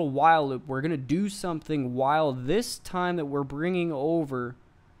is a little while loop. We're going to do something while this time that we're bringing over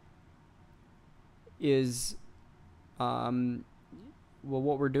is, well,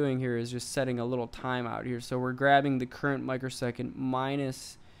 what we're doing here is just setting a little timeout here. So we're grabbing the current microsecond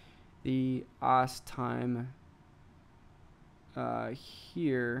minus the os time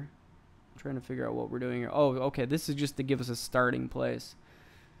here. I'm trying to figure out what we're doing here. Oh, okay, this is just to give us a starting place.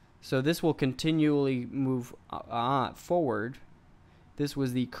 So this will continually move forward. This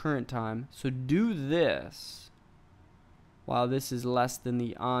was the current time. So do this while this is less than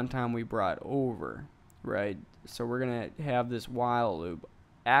the on time we brought over, right? So we're going to have this while loop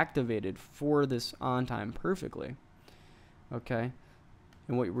activated for this on time perfectly. Okay.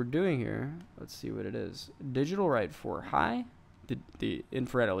 And what we're doing here, let's see what it is. Digital write for high, the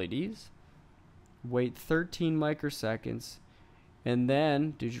infrared LEDs. Wait 13 microseconds. And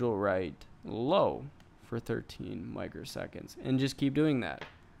then digital write low for 13 microseconds. And just keep doing that.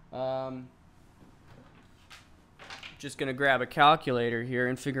 Just going to grab a calculator here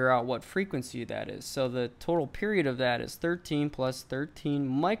and figure out what frequency that is. So the total period of that is 13 plus 13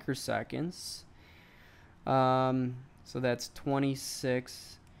 microseconds. So that's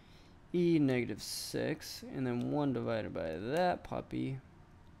 26 e negative 6. And then 1 divided by that puppy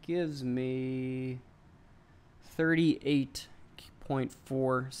gives me 38.46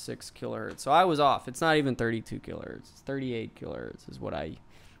 kilohertz. So I was off. It's not even 32 kilohertz. It's 38 kilohertz is what I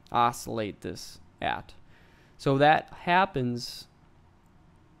oscillate this at. So that happens.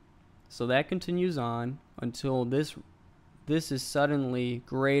 So that continues on until this is suddenly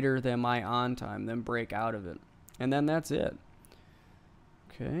greater than my on time, then break out of it. And then that's it.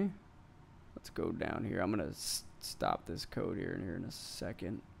 Okay. Let's go down here. I'm going to stop this code here in a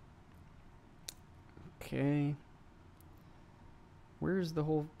second. Okay. Where's the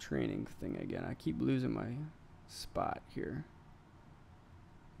whole training thing again? I keep losing my spot here.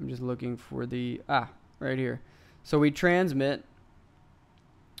 I'm just looking for the, right here. So we transmit,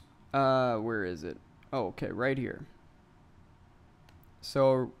 where is it? Oh, okay, right here.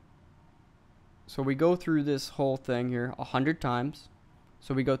 So we go through this whole thing here 100 times.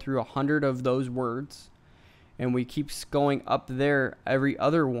 So we go through 100 of those words, and we keep going up there every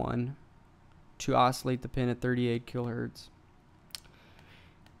other one to oscillate the pin at 38 kilohertz.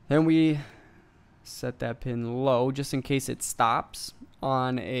 Then we set that pin low just in case it stops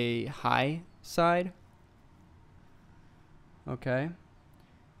on a high side. Okay.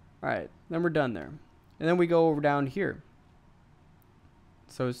 All right, then we're done there. And then we go over down here.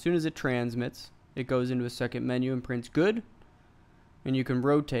 So as soon as it transmits, it goes into a second menu and prints good. And you can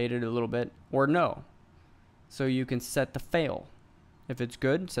rotate it a little bit or no. So you can set the fail. If it's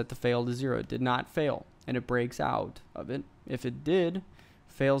good, set the fail to 0. It did not fail, and it breaks out of it. If it did,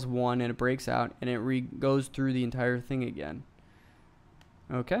 fails 1, and it breaks out, and it goes through the entire thing again.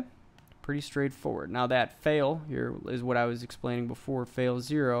 Okay? Pretty straightforward. Now that fail here is what I was explaining before, fail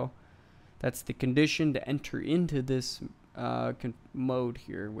 0. That's the condition to enter into this mode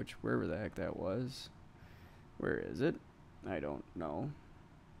here, which wherever the heck that was. Where is it? I don't know.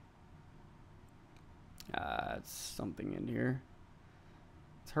 It's something in here.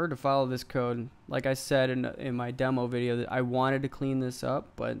 It's hard to follow this code. Like I said in my demo video, that I wanted to clean this up,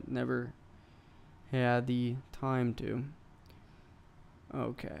 but never had the time to.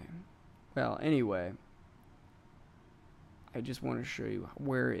 Okay. Well, anyway, I just want to show you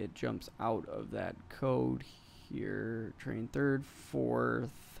where it jumps out of that code here. Train third,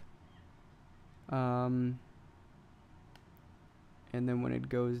 fourth. And then when it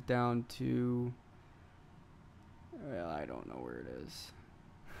goes down to, well, I don't know where it is.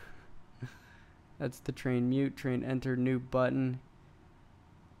 That's the train mute, train enter, new button.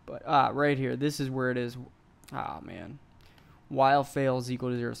 But, right here, this is where it is. Man. While fail is equal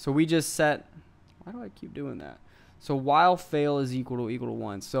to 0. So we just set, why do I keep doing that? So while fail is equal to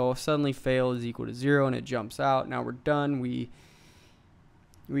 1. So if suddenly fail is equal to 0 and it jumps out, now we're done. We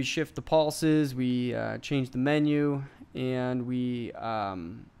shift the pulses, we change the menu, and we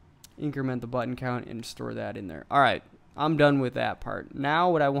increment the button count and store that in there. All right, I'm done with that part. Now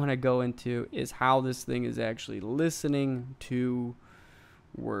what I want to go into is how this thing is actually listening to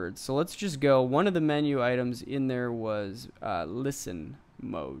words. So let's just go. One of the menu items in there was listen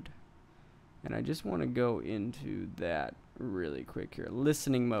mode. And I just want to go into that really quick here.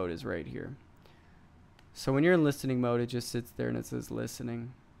 Listening mode is right here. So when you're in listening mode, it just sits there and it says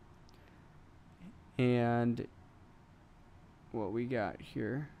listening. And what we got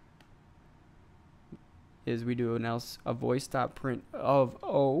here is we do a voice.print of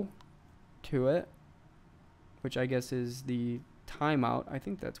O to it, which I guess is the timeout. I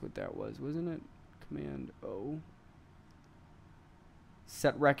think that's what that was, wasn't it? Command O.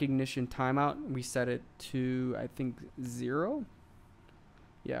 Set recognition timeout. We set it to, I think, 0.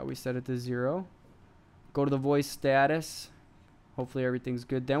 Yeah, we set it to 0. Go to the voice status. Hopefully everything's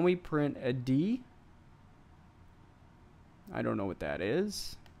good. Then we print a D. I don't know what that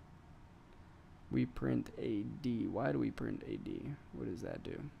is. We print a D. Why do we print a D? What does that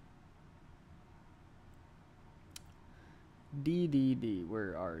do? D.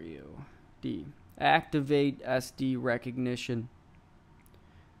 Where are you? D. Activate SD recognition.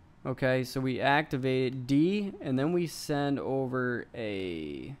 Okay, so we activate D, and then we send over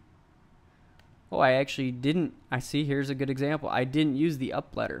a... Oh, I actually didn't... I see, here's a good example. I didn't use the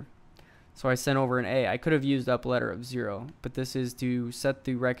up letter. So I sent over an A. I could have used up letter of 0, but this is to set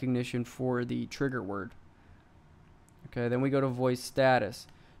the recognition for the trigger word. Okay, then we go to voice status.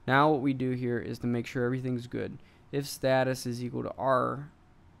 Now what we do here is to make sure everything's good. If status is equal to R,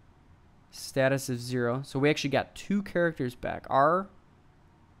 status is 0. So we actually got 2 characters back. R,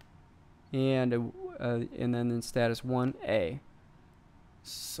 and then in status 1, A.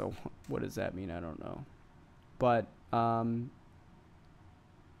 So what does that mean? I don't know. But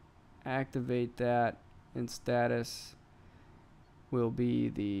activate that, and status will be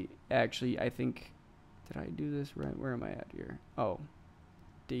the, actually I think, did I do this right? Where am I at here? Oh,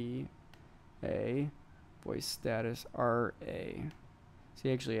 D, A, voice status, R, A. So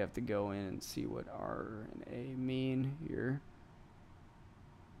you actually have to go in and see what R and A mean here.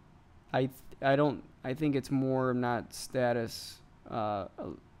 I think it's more not status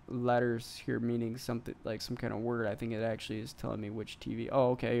letters here meaning something like some kind of word. I think it actually is telling me which TV. Oh,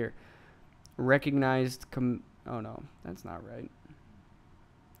 okay, here. Recognized oh no, that's not right.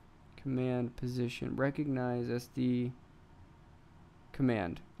 Command position. Recognize SD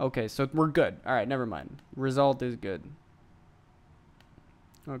command. Okay, so we're good. Alright, never mind. Result is good.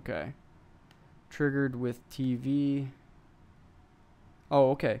 Okay. Triggered with TV.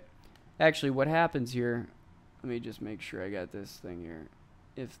 Oh, okay. Actually, what happens here, let me just make sure I got this thing here.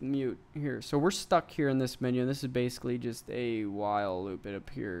 If mute here. So we're stuck here in this menu. This is basically just a while loop. It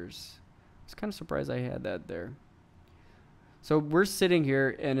appears. I was kind of surprised I had that there. So we're sitting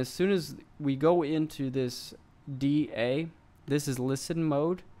here, and as soon as we go into this DA, this is listen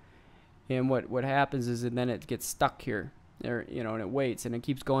mode. And what happens is, and then it gets stuck here. There, you know, and it waits, and it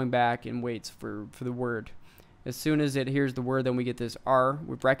keeps going back and waits for the word. As soon as it hears the word, then we get this R.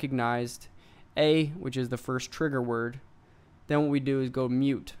 We've recognized A, which is the first trigger word. Then what we do is go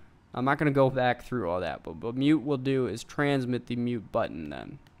mute. I'm not going to go back through all that, but what mute will do is transmit the mute button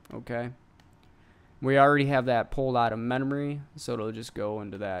then. Okay? We already have that pulled out of memory, so it'll just go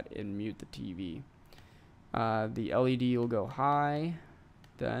into that and mute the TV. The LED will go high.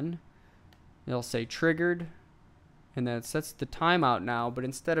 Then it'll say triggered. And then it sets the timeout now, but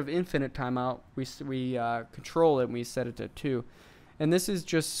instead of infinite timeout, we control it and we set it to 2. And this is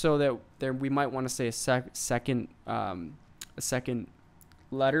just so that we might want to say a second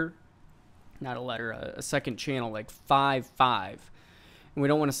letter, not a letter, a second channel, like 5, 5. And we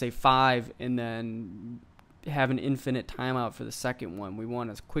don't want to say 5 and then have an infinite timeout for the second one. We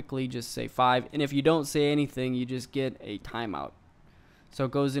want to quickly just say 5. And if you don't say anything, you just get a timeout. So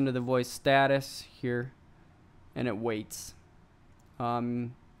it goes into the voice status here. And it waits.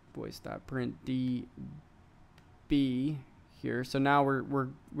 Voice.print DB here. So now we're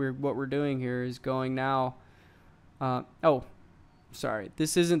what we're doing here is going now. Oh, sorry.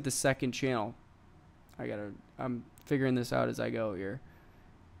 This isn't the second channel. I'm figuring this out as I go here.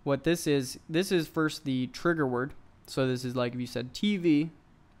 What this is first the trigger word. So this is like if you said TV,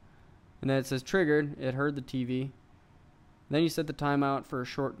 and then it says triggered. It heard the TV. Then you set the timeout for a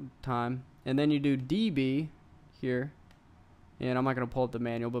short time, and then you do DB. Here, and I'm not going to pull up the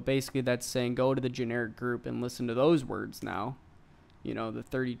manual, but basically that's saying go to the generic group and listen to those words now, you know, the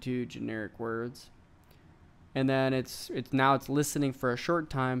 32 generic words, and then it's listening for a short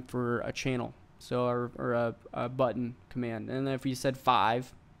time for a channel, so or a button command. And then if you said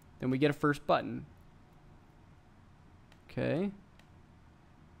 5, then we get a first button. Okay,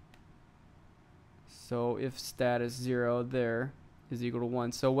 so if status 0 there is equal to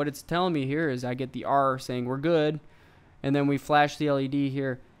 1. So what it's telling me here is I get the R saying we're good, and then we flash the LED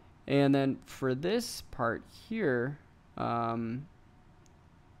here, and then for this part here, J,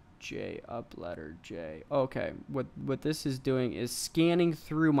 up letter J. Okay, what this is doing is scanning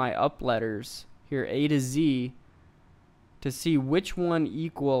through my up letters here, A to Z, to see which one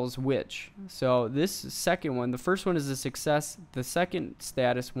equals which. So this second one, the first one is a success. The second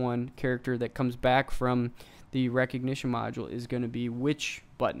status one character that comes back from the recognition module is going to be which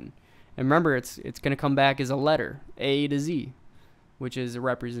button. And remember, it's going to come back as a letter, A to Z, which is a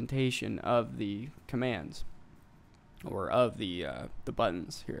representation of the commands or of the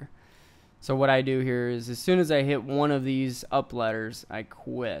buttons here. So what I do here is as soon as I hit one of these up letters, I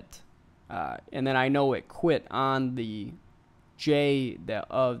quit. And then I know it quit on the J that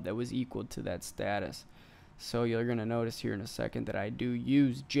was equal to that status. So you're going to notice here in a second that I do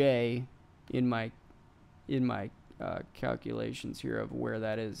use J in my calculations here of where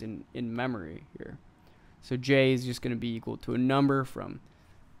that is in memory here. So J is just going to be equal to a number from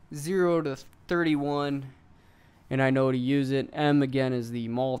 0 to 31, and I know to use it. M again is the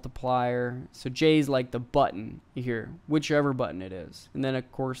multiplier. So J is like the button here, whichever button it is. And then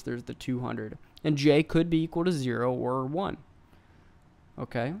of course there's the 200. And J could be equal to 0 or 1.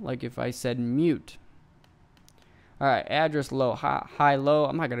 Okay, like if I said mute. Alright, address low, high, low.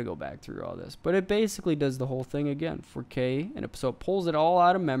 I'm not going to go back through all this. But it basically does the whole thing again for K. And so it pulls it all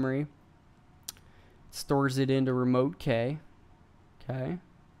out of memory. Stores it into remote K. Okay.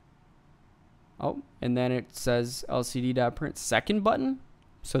 Oh, and then it says lcd.print second button.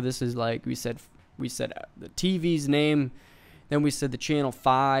 So this is like we said the TV's name. Then we said the channel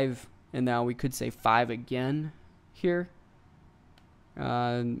 5. And now we could say 5 again here.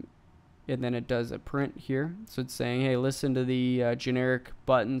 And then it does a print here. So it's saying, hey, listen to the generic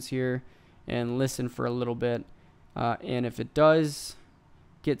buttons here and listen for a little bit. And if it does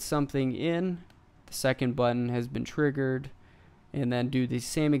get something in, the second button has been triggered. And then do the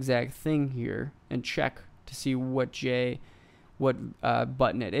same exact thing here and check to see what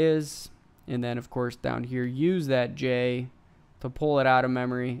button it is. And then, of course, down here, use that J to pull it out of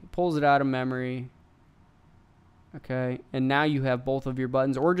memory. It pulls it out of memory. Okay, and now you have both of your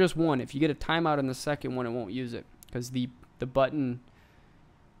buttons, or just one. If you get a timeout on the second one, it won't use it, because the button,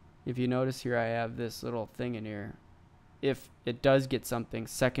 if you notice here, I have this little thing in here. If it does get something,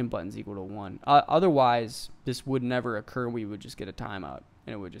 second button's equal to 1. Otherwise, this would never occur. We would just get a timeout,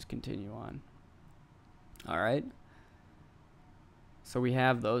 and it would just continue on. All right. So we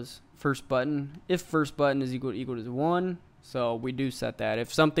have those. First button. If first button is equal to 1, so we do set that.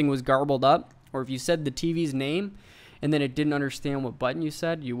 If something was garbled up, or if you said the TV's name and then it didn't understand what button you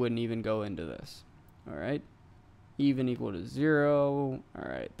said, you wouldn't even go into this. All right. Even equal to 0. All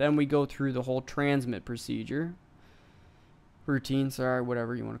right. Then we go through the whole transmit procedure. Routine, sorry,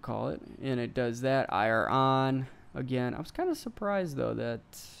 whatever you want to call it. And it does that. IR on. Again, I was kind of surprised, though,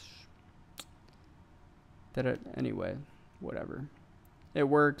 anyway, whatever. It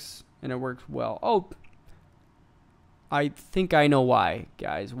works, and it works well. Oh, I think I know why,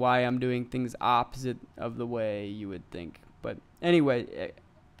 guys. Why I'm doing things opposite of the way you would think. But anyway,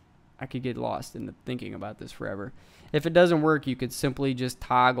 I could get lost in the thinking about this forever. If it doesn't work, you could simply just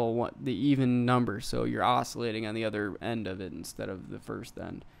toggle the even number, so you're oscillating on the other end of it instead of the first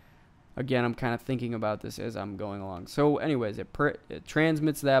end. Again, I'm kind of thinking about this as I'm going along. So anyways, it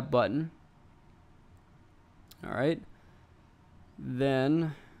transmits that button. All right.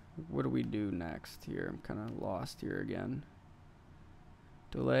 Then what do we do next here? I'm kind of lost here again.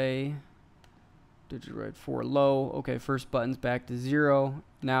 Delay. Digit right 4 low. Okay, first button's back to 0.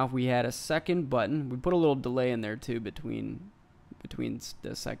 Now if we had a second button, we put a little delay in there too between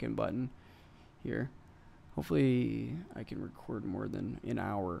the second button here. Hopefully I can record more than an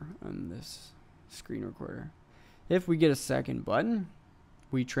hour on this screen recorder. If we get a second button,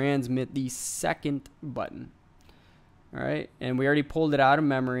 we transmit the second button. All right, and we already pulled it out of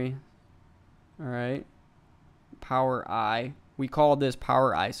memory. All right, power I. We called this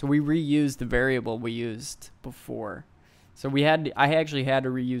power I, so we reused the variable we used before. So I actually had to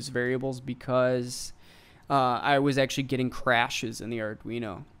reuse variables because I was actually getting crashes in the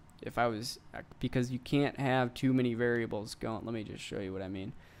Arduino. Because you can't have too many variables going. Let me just show you what I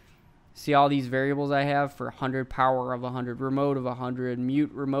mean. See all these variables I have for 100, power of 100, remote of 100,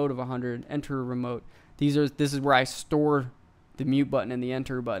 mute remote of 100, enter remote. This is where I store the mute button and the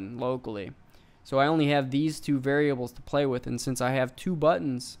enter button locally. So I only have these two variables to play with, and since I have two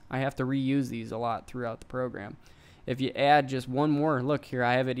buttons, I have to reuse these a lot throughout the program. If you add just one more, look here,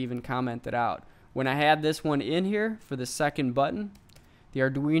 I have it even commented out. When I had this one in here for the second button, the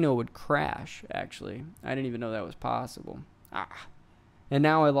Arduino would crash, actually. I didn't even know that was possible. And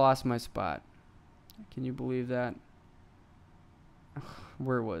now I lost my spot. Can you believe that?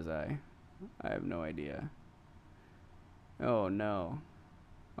 Where was I? I have no idea. Oh no.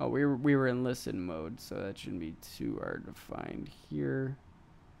 Oh, we were in listen mode, so that shouldn't be too hard to find here.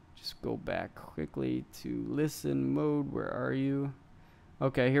 let's go back quickly to listen mode. Where are you?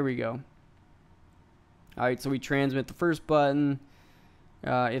 Okay, here we go. Alright, so we transmit the first button.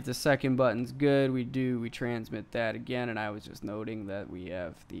 If the second button's good, we transmit that again. And I was just noting that we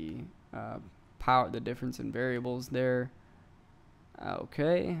have the power, the difference in variables there.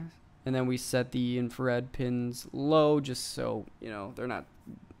 Okay, and then we set the infrared pins low, just so they're not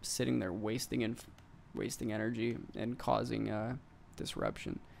sitting there wasting energy and causing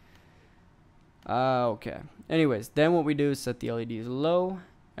disruption. Okay. Anyways, then what we do is set the LEDs low.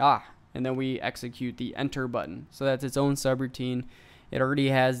 And then we execute the enter button. So that's its own subroutine. It already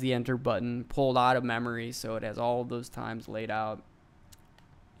has the enter button pulled out of memory, so it has all of those times laid out.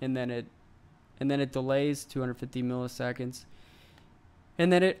 And then it delays 250 milliseconds.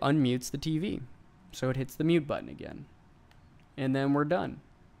 And then it unmutes the TV. So it hits the mute button again. And then we're done.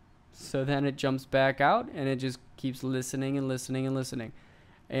 So then it jumps back out and it just keeps listening and listening and listening.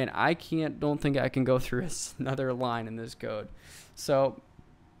 And I don't think I can go through another line in this code. So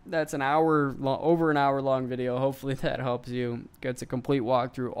that's over an hour long video. Hopefully that helps you. Gets a complete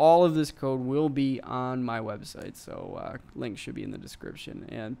walkthrough. All of this code will be on my website, so link should be in the description.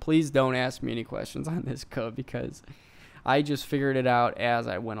 And please don't ask me any questions on this code because I just figured it out as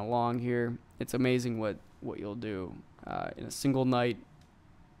I went along here. It's amazing what you'll do in a single night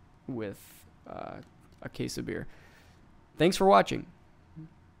with a case of beer. Thanks for watching.